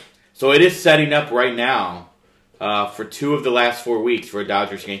right. So it is setting up right now for 2 of the last 4 weeks for a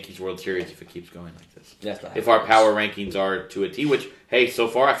Dodgers-Yankees World Series if it keeps going like this. That's not if our power rankings are to a T, which, hey, so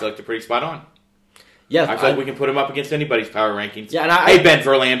far I feel like they're pretty spot on. Yeah, I feel like we can put them up against anybody's power rankings. Yeah, and hey, Ben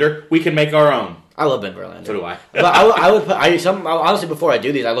Verlander, we can make our own. I love Ben Verlander. So do I. But I would put honestly before I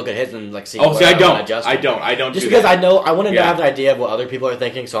do these, I look at his and see. Oh, see, I don't. I don't. Just because I know I want to have an idea of what other people are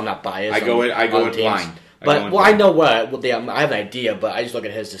thinking, so I'm not biased. I go in blind. But I know what I have an idea, but I just look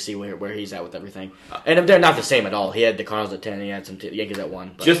at his to see where he's at with everything. And they're not the same at all. He had the Cardinals at 10, and he had some Yankees at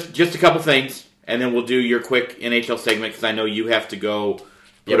 1. But. Just a couple things, and then we'll do your quick NHL segment because I know you have to go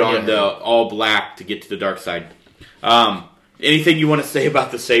put on the all black to get to the dark side. Anything you want to say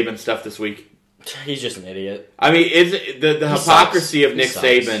about the Saban stuff this week? He's just an idiot. I mean, is the hypocrisy of Nick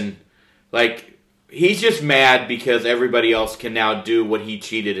Saban, he's just mad because everybody else can now do what he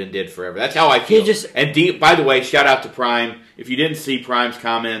cheated and did forever. That's how I feel. By the way, shout out to Prime. If you didn't see Prime's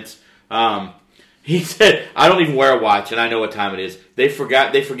comments, he said, "I don't even wear a watch, and I know what time it is." They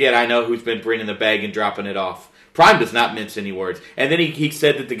forget I know who's been bringing the bag and dropping it off. Prime does not mince any words. And then he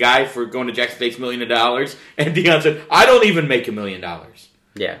said that the guy for going to Jackson State's $1 million, and Deion said, "I don't even make $1 million."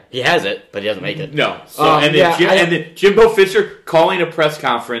 Yeah, he has it, but he doesn't make it. No. So, and then Jimbo Fisher calling a press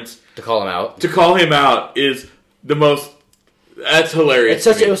conference to call him out. To call him out is the most. That's hilarious.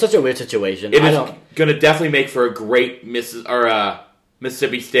 It was such a weird situation. It is going to definitely make for a great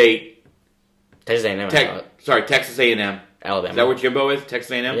Mississippi State. Texas A&M. Texas A&M. Alabama. Is that where Jimbo is?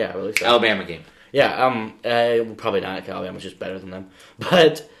 Texas A&M. Yeah, I believe so. Alabama game. Yeah. Probably not. Alabama's just better than them.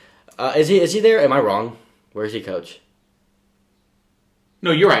 But is he there? Am I wrong? Where is he coach? No,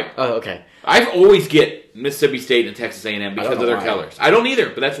 you're right. Oh, okay. I always get Mississippi State and Texas A&M because of their colors. I don't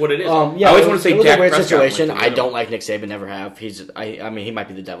either, but that's what it is. I always want to say it was Dak a weird Prescott situation. I don't like Nick Saban. Never have. I mean, he might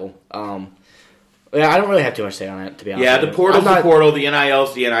be the devil. I don't really have too much to say on it, to be honest. Yeah, the portal's the portal. The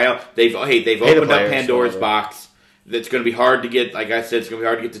NIL's the NIL. They've opened up Pandora's box. It's going to be hard to get. Like I said, it's going to be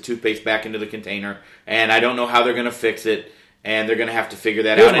hard to get the toothpaste back into the container, and I don't know how they're going to fix it. And they're going to have to figure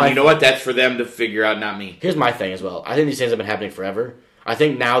that out. And you know what? That's for them to figure out, not me. Here's my thing as well. I think these things have been happening forever. I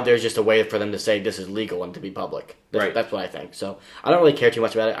think now there's just a way for them to say this is legal and to be public. That's what I think. So I don't really care too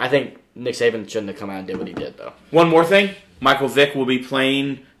much about it. I think Nick Saban shouldn't have come out and did what he did, though. One more thing. Michael Vick will be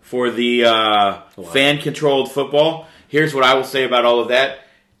playing for the fan-controlled football. Here's what I will say about all of that.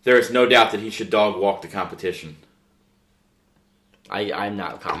 There is no doubt that he should dog walk the competition. I'm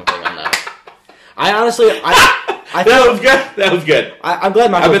not commenting on that. I honestly... That was good. I'm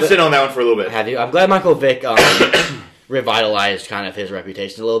glad Michael I've been sitting on that one for a little bit. Have you? I'm glad Michael Vick revitalized kind of his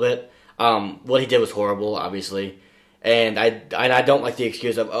reputation a little bit. What he did was horrible, obviously. And I don't like the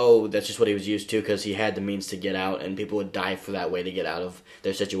excuse of, that's just what he was used to because he had the means to get out and people would die for that way to get out of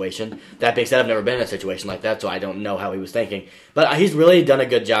their situation. That being said, I've never been in a situation like that, so I don't know how he was thinking. But he's really done a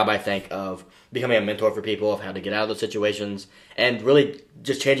good job, I think, of becoming a mentor for people of how to get out of those situations and really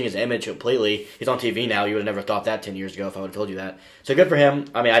just changing his image completely. He's on TV now. You would have never thought that 10 years ago if I would have told you that. So good for him.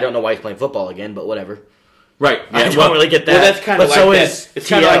 I mean, I don't know why he's playing football again, but whatever. Right. Yeah, I don't really get that. Well, that's kind of like so that. It's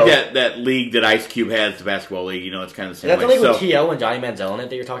kind of like that league that Ice Cube has, the basketball league. It's kind of the same way. Is that the league with T.O. and Johnny Manziel in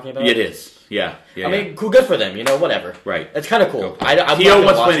it that you're talking about? It is. Yeah. I mean, good for them. Whatever. Right. It's kind of cool. T.O.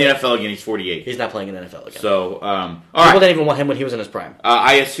 wants to play in the NFL again. He's 48. He's not playing in the NFL again. So, all right. People didn't even want him when he was in his prime.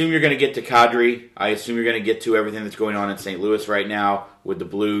 I assume you're going to get to Kadri. I assume you're going to get to everything that's going on in St. Louis right now with the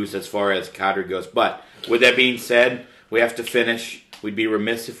Blues as far as Kadri goes. But with that being said, we have to finish. We'd be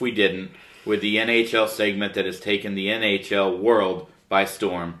remiss if we didn't. With the NHL segment that has taken the NHL world by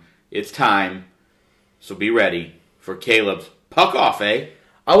storm. It's time, so be ready for Caleb's Puck Off, eh?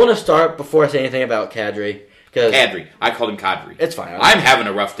 I want to start before I say anything about Kadri. Kadri. I called him Kadri. It's fine. I'm having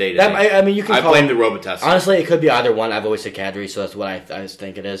a rough day today. I mean, you can I blame the Robitussin. Honestly, it could be either one. I've always said Kadri, so that's what I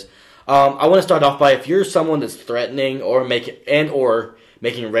think it is. I want to start off by if you're someone that's threatening or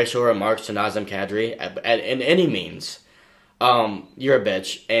making racial remarks to Nazem Kadri in any means, you're a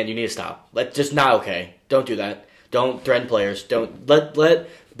bitch and you need to stop. Just not okay. Don't do that. Don't threaten players. Don't let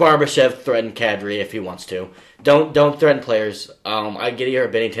Barbashev threaten Kadri if he wants to. Don't threaten players. I get here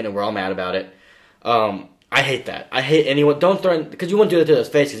at Bennington and we're all mad about it. I hate that. I hate anyone. Don't threaten because you won't do that to his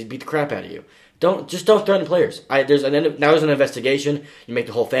face because he beat the crap out of you. Don't threaten players. There's an investigation. You make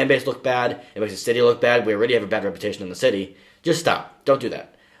the whole fan base look bad. It makes the city look bad. We already have a bad reputation in the city. Just stop. Don't do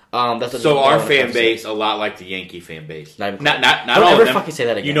that. So our fan base, a lot like the Yankee fan base. Not don't all ever of them. fucking say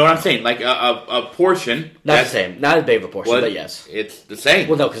that again. You know what I'm saying? Like a portion. Not the same. Not as big of a portion, but yes. It's the same.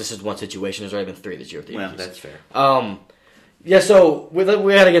 Well, no, because this is one situation. There's already been 3 this year with the Yankees. Well, that's fair. Yeah, so we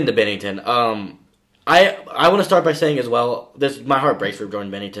got to get into Bennington. I want to start by saying as well, my heart breaks for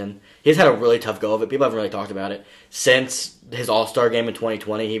Jordan Bennington. He's had a really tough go of it. People haven't really talked about it. Since his All-Star game in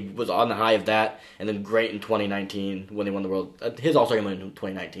 2020, he was on the high of that, and then great in 2019 when they won the World. His All-Star game was in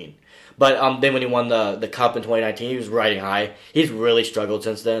 2019. But then when he won the Cup in 2019, he was riding high. He's really struggled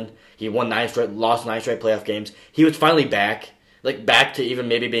since then. He won lost 9 straight playoff games. He was finally back to even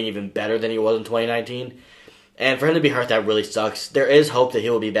maybe being even better than he was in 2019. And for him to be hurt, that really sucks. There is hope that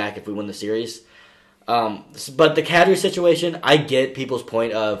he will be back if we win the series. But the Kadri situation, I get people's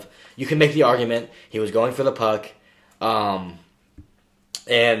point of, you can make the argument he was going for the puck, and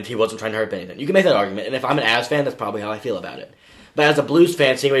he wasn't trying to hurt Bennington. You can make that argument, and if I'm an Avs fan, that's probably how I feel about it. But as a Blues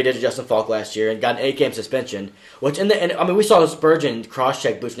fan, seeing what he did to Justin Falk last year and got an 8-game suspension, which we saw Spurgeon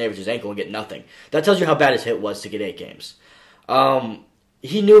cross-check Buchnevich's ankle and get nothing. That tells you how bad his hit was to get 8 games.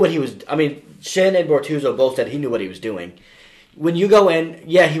 He knew what he was. Shin and Bortuzzo both said he knew what he was doing. When you go in,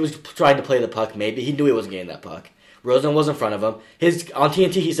 yeah, he was trying to play the puck. Maybe he knew he wasn't getting that puck. Rosen was in front of him. On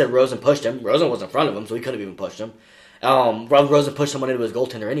TNT, he said Rosen pushed him. Rosen was in front of him, so he couldn't have even pushed him. Rosen pushed someone into his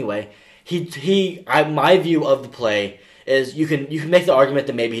goaltender anyway. My view of the play is you can make the argument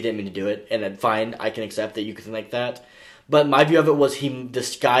that maybe he didn't mean to do it, and then fine, I can accept that you can think that. But my view of it was he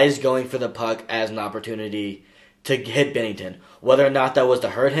disguised going for the puck as an opportunity to hit Bennington. Whether or not that was to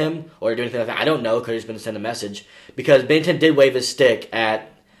hurt him or do anything like that, I don't know. Could have just been to send a message, because Bennington did wave his stick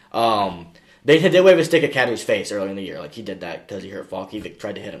at Kadri's face earlier in the year. Like, he did that because he hurt Falk. He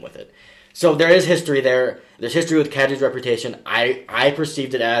tried to hit him with it. So there is history there. There's history with Kadri's reputation. I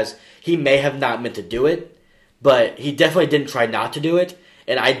perceived it as he may have not meant to do it, but he definitely didn't try not to do it.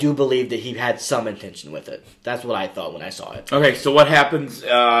 And I do believe that he had some intention with it. That's what I thought when I saw it. Okay, so what happens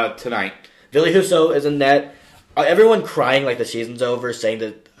tonight? Ville Husso is in net. Everyone crying like the season's over, saying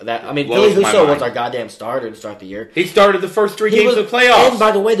that Blows Ville my Husso mind. was our goddamn starter to start the year. He started the first 3 games of the playoffs. And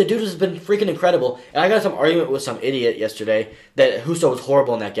by the way, the dude has been freaking incredible. And I got some argument with some idiot yesterday that Husso was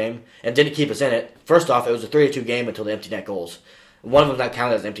horrible in that game and didn't keep us in it. First off, it was a 3-2 game until the empty net goals. One of them not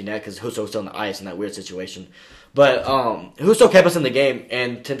counted as empty net because Husso was still on the ice in that weird situation. But Husso kept us in the game,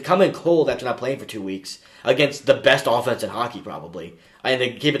 and to come in cold after not playing for 2 weeks against the best offense in hockey probably, and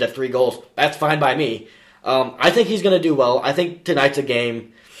to keep it to 3 goals, that's fine by me. I think he's going to do well. I think tonight's a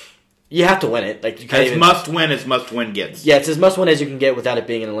game you have to win it. Like, you can't as must-win as must-win gets. Yeah, it's as must-win as you can get without it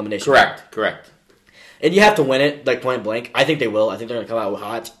being an elimination. Correct. And you have to win it, like, point blank. I think they will. I think they're going to come out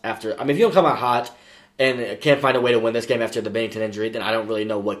hot after. If you don't come out hot and can't find a way to win this game after the Bennington injury, then I don't really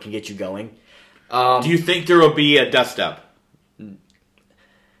know what can get you going. Do you think there will be a dust-up?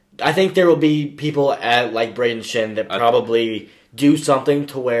 I think there will be people like Braden Shin that probably do something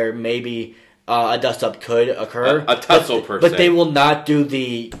to where maybe a dust-up could occur. A tussle, per se. But they will not do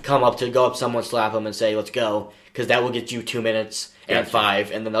the come up to go up someone, slap them, and say, let's go, because that will get you 2 minutes and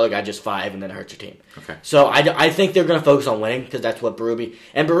 5, and then the other guy just 5, and then it hurts your team. Okay. So I think they're going to focus on winning, because that's what Berube...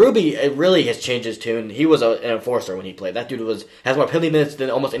 And Berube, it really has changed his tune. He was an enforcer when he played. That dude has more penalty minutes than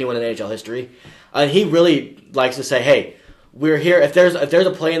almost anyone in NHL history. He really likes to say, hey, we're here. If there's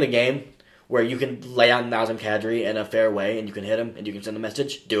a play in the game where you can lay out Nazem Kadri in a fair way, and you can hit him, and you can send a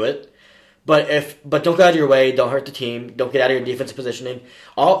message, do it. But don't get out of your way. Don't hurt the team. Don't get out of your defensive positioning.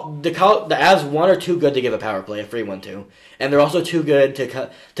 The Avs, 1 are too good to give a power play, a free one too, and they're also too good to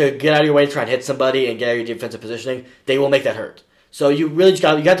get out of your way to try and hit somebody and get out of your defensive positioning. They will make that hurt. So you really just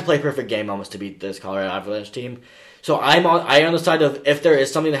got to play a perfect game almost to beat this Colorado Avalanche team. So I'm on the side of, if there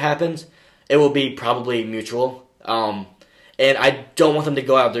is something that happens, it will be probably mutual. And I don't want them to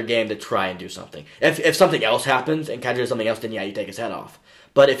go out of their game to try and do something. If something else happens and Kadri does something else, then yeah, you take his head off.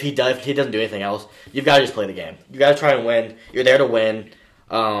 But if he doesn't do anything else, you've got to just play the game. You got to try and win. You're there to win.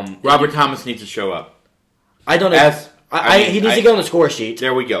 Robert Thomas needs to show up. I don't know. He needs to get on the score sheet.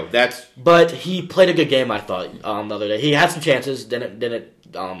 There we go. But he played a good game, I thought, the other day. He had some chances, didn't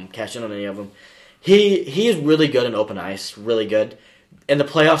cash in on any of them. He is really good in open ice, really good. In the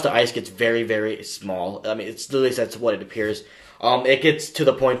playoffs, the ice gets very, very small. I mean, it's literally that's what it appears. It gets to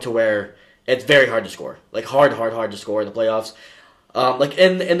the point to where it's very hard to score, like hard to score in the playoffs. Like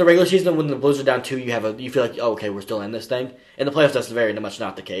in the regular season, when the Blues are down 2, you feel like, oh, okay, we're still in this thing. In the playoffs, that's very much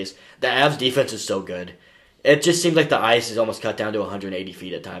not the case. The Avs defense is so good. It just seems like the ice is almost cut down to 180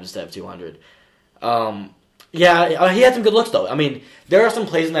 feet at times instead of 200. Yeah, he had some good looks though. I mean, there are some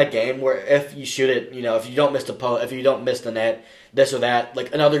plays in that game where if you shoot it, if you don't miss if you don't miss the net, this or that.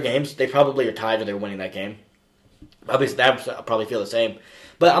 Like in other games, they probably are tied or they're winning that game. Obviously, I'll probably feel the same.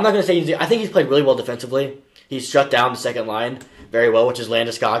 But I'm not going to say I think he's played really well defensively. He's shut down the second line very well, which is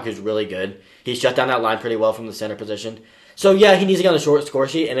Landeskog, who's really good. He's shut down that line pretty well from the center position. So, yeah, he needs to get on the short score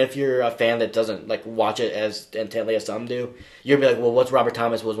sheet, and if you're a fan that doesn't watch it as intently as some do, you're going to be like, well, what's Robert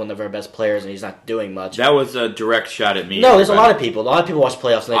Thomas was one of our best players, and he's not doing much. That was a direct shot at me. No, there's a lot of people. A lot of people watch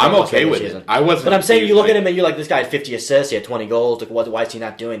playoffs, and they don't watch okay with season. It. I wasn't. But I'm saying you look at him, and you're like, this guy had 50 assists, he had 20 goals. Like, why is he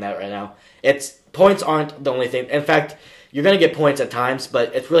not doing that right now? Points aren't the only thing. In fact, you're going to get points at times,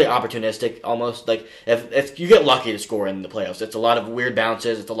 but it's really opportunistic almost. Like, if you get lucky to score in the playoffs, it's a lot of weird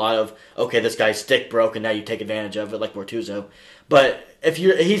bounces. It's a lot of, okay, this guy's stick broke, and now you take advantage of it, like Bortuzzo. But if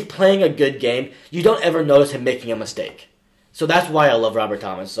he's playing a good game, you don't ever notice him making a mistake. So that's why I love Robert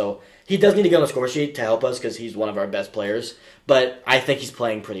Thomas. So he does need to get on the score sheet to help us because he's one of our best players. But I think he's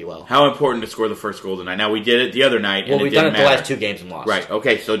playing pretty well. How important to score the first goal tonight? Now, we did it the other night, and we've done it the last 2 games and lost. Right,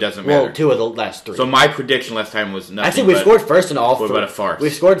 okay, so it doesn't matter. Well, 2 of the last 3. So my prediction last time was nothing. I think we've scored first in all 3. What about a farce?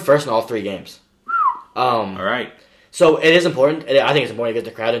 We've scored first in all 3 games. All right. So it is important. I think it's important to get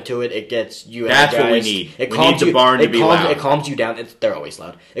the crowd into it. It gets you energized. That's what we need. We need the barn to be loud. It calms you down. They're always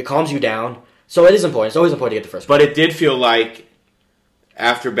loud. It calms you down. So it is important. It's always important to get the first goal. But it did feel like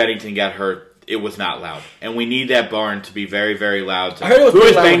after Bennington got hurt, it was not loud. And we need that barn to be very, very loud. I heard it was Who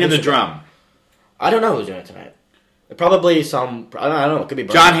is loud banging the drum? I don't know who's doing it tonight. Probably I don't know. It could be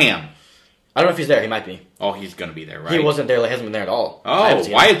John Hamm. I don't know if he's there. He might be. Oh, he's going to be there, right? He wasn't there. He hasn't been there at all. Oh,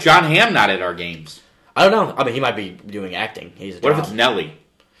 why is John Hamm not at our games? I don't know. I mean, he might be doing acting. What if it's Nelly?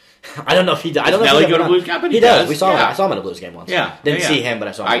 I don't know if he does. Does Nelly go to Blues Camp? He does. We saw him. I saw him at a Blues game once. Yeah. Didn't see him, but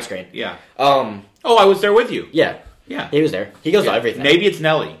I saw him on the screen. Yeah. I was there with you. Yeah. Yeah. He was there. He goes to everything. Maybe it's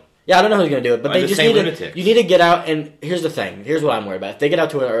Nelly. Yeah, I don't know who's going to do it, but they just need lunatics. You need to get out, and here's the thing. Here's what I'm worried about. If they get out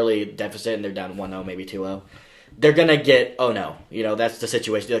to an early deficit and they're down 1-0, maybe 2-0, they're going to get, oh no. That's the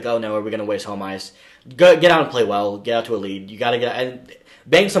situation. They're like, oh no, are we going to waste home ice? Get out and play well. Get out to a lead. You got to get out and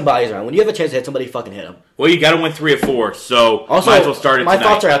bang some bodies around. When you have a chance to hit somebody, fucking hit them. Well, you got to win 3 or 4, so also, might as well start it my tonight.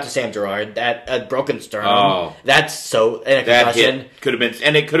 thoughts are out to Sam Girard. That broken sternum. Oh. That's so... And a that concussion. hit could have been...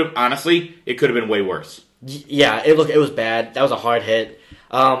 And it could have... Honestly, it could have been way worse. Yeah, it was bad. That was a hard hit.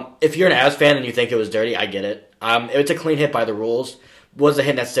 If you're an Avs fan and you think it was dirty, I get it. It's a clean hit by the rules. Was the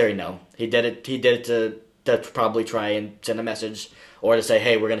hit necessary? No. He did it to probably try and send a message or to say,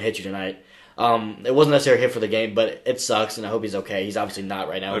 hey, we're going to hit you tonight. It wasn't necessarily a hit for the game, but it sucks, and I hope he's okay. He's obviously not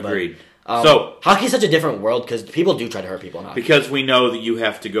right now. Agreed. But, so hockey's such a different world because people do try to hurt people in hockey. Because we know that you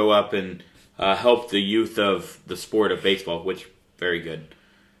have to go up and help the youth of the sport of baseball, which, very good.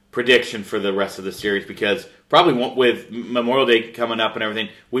 Prediction for the rest of the series, because probably won't, with Memorial Day coming up and everything,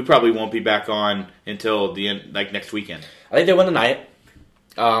 we probably won't be back on until the end, next weekend. I think they win tonight,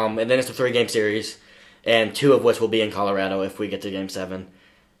 and then it's a 3-game series, and 2 of which will be in Colorado if we get to Game 7.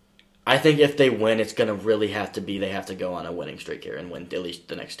 I think if they win, it's going to really have to be they have to go on a winning streak here and win at least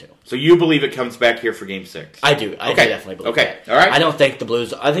the next 2. So you believe it comes back here for Game 6? I do. I definitely believe that. All right. I don't think the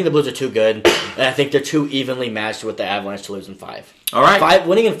Blues... I think the Blues are too good, and I think they're too evenly matched with the Avalanche to lose in 5. All right.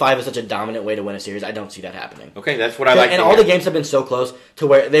 Winning in 5 is such a dominant way to win a series. I don't see that happening. Okay, that's what I like. And all the games have been so close to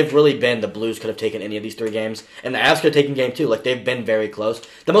where they've really been the Blues could have taken any of these 3 games, and the Avs could have taken Game 2. Like, they've been very close.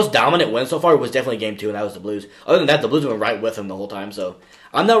 The most dominant win so far was definitely Game 2, and that was the Blues. Other than that, the Blues were right with them the whole time, so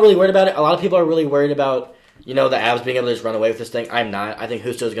I'm not really worried about it. A lot of people are really worried about, the Avs being able to just run away with this thing. I'm not. I think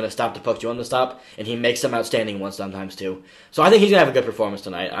Husto's going to stop the pucks you want him to stop, and he makes some outstanding ones sometimes, too. So I think he's going to have a good performance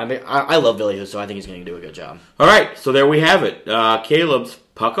tonight. I love Billy Husto. I think he's going to do a good job. All right, so there we have it. Caleb's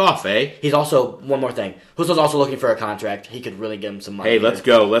puck off, eh? He's also, one more thing, Husto's also looking for a contract. He could really give him some money. Hey, let's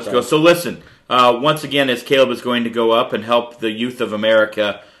go. So listen, once again, as Caleb is going to go up and help the youth of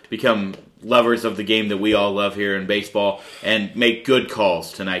America become lovers of the game that we all love here in baseball and make good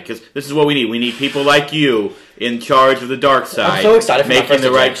calls tonight, because this is what we need. We need people like you in charge of the dark side. I'm so excited for making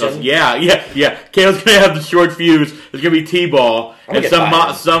the right calls. Yeah. Caleb's going to have the short fuse. There's going to be T-ball, and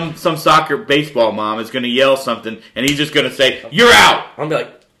some soccer baseball mom is going to yell something, and he's just going to say, "You're out." I'm going to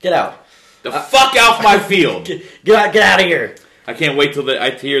be like, "Get out. The fuck off my field. Get out of here." I can't wait till I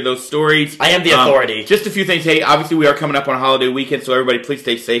hear those stories. I am the authority. Just a few things. Hey, obviously we are coming up on a holiday weekend, so everybody please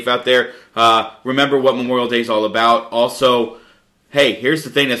stay safe out there. Remember what Memorial Day is all about. Also, hey, here's the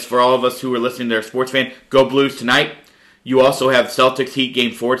thing that's for all of us who are listening to our sports fan. Go Blues tonight. You also have Celtics Heat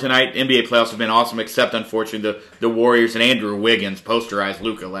Game 4 tonight. NBA playoffs have been awesome, except, unfortunately, the Warriors and Andrew Wiggins posterized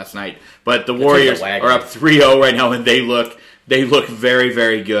Luka last night. But the Warriors are up 3-0 right now, and they look very,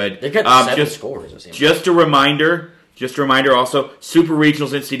 very good. They've got 7 scores. Just a reminder also, Super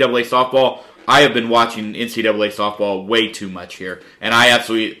Regionals NCAA softball I have been watching NCAA softball way too much here. And I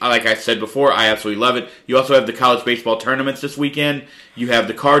absolutely, like I said before, I absolutely love it. You also have the college baseball tournaments this weekend. You have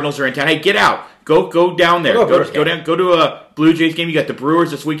the Cardinals are in town. Hey, get out. Go down there. Go to a Blue Jays game. You got the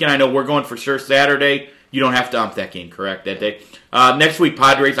Brewers this weekend. I know we're going for sure Saturday. You don't have to ump that game, correct, that day? Next week,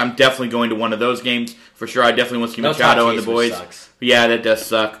 Padres. I'm definitely going to one of those games for sure. I definitely want to see Machado and the boys. Sucks. Yeah, that does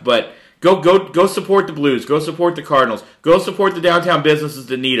suck. But go support the Blues. Go support the Cardinals. Go support the downtown businesses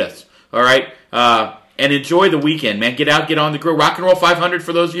that need us. All right? And enjoy the weekend, man. Get out, get on the grill. Rock and Roll 500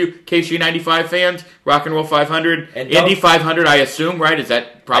 for those of you KC95 fans. Rock and Roll 500. Indy 500, I assume, right? Is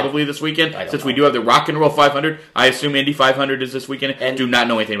that probably this weekend? Since we do have the Rock and Roll 500, I assume Indy 500 is this weekend. And do not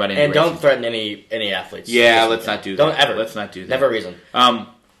know anything about Indy And racing. don't threaten any athletes. Yeah, let's not do that. Don't ever. Let's not do that. Never reason.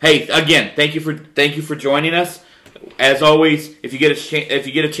 Hey, again, thank you for joining us. As always, if you get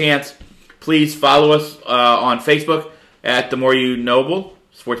a chance, please follow us on Facebook at The More You Noble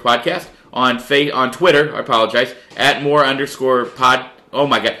Sports Podcast. On Twitter, I apologize, at @more_pod. Oh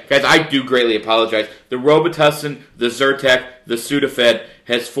my God, guys, I do greatly apologize. The Robitussin, the Zyrtec, the Sudafed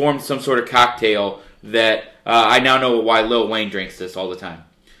has formed some sort of cocktail that I now know why Lil Wayne drinks this all the time.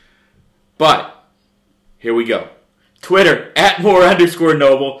 But here we go. Twitter at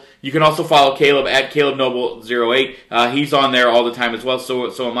 @more_noble. You can also follow Caleb at CalebNoble08. He's on there all the time as well.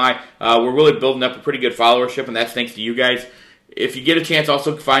 So am I. We're really building up a pretty good followership, and that's thanks to you guys. If you get a chance,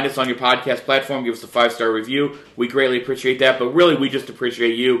 also find us on your podcast platform. Give us a 5-star review. We greatly appreciate that. But really, we just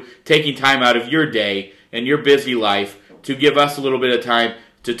appreciate you taking time out of your day and your busy life to give us a little bit of time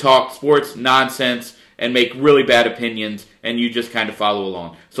to talk sports nonsense and make really bad opinions, and you just kind of follow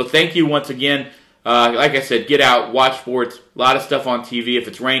along. So thank you once again. Like I said, get out, watch sports. A lot of stuff on TV. If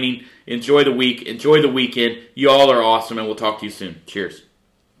it's raining, enjoy the week. Enjoy the weekend. You all are awesome, and we'll talk to you soon. Cheers.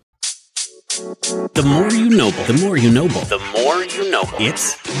 The more you know, the more you know, the more you know.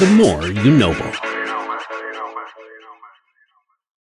 It's The More You Know.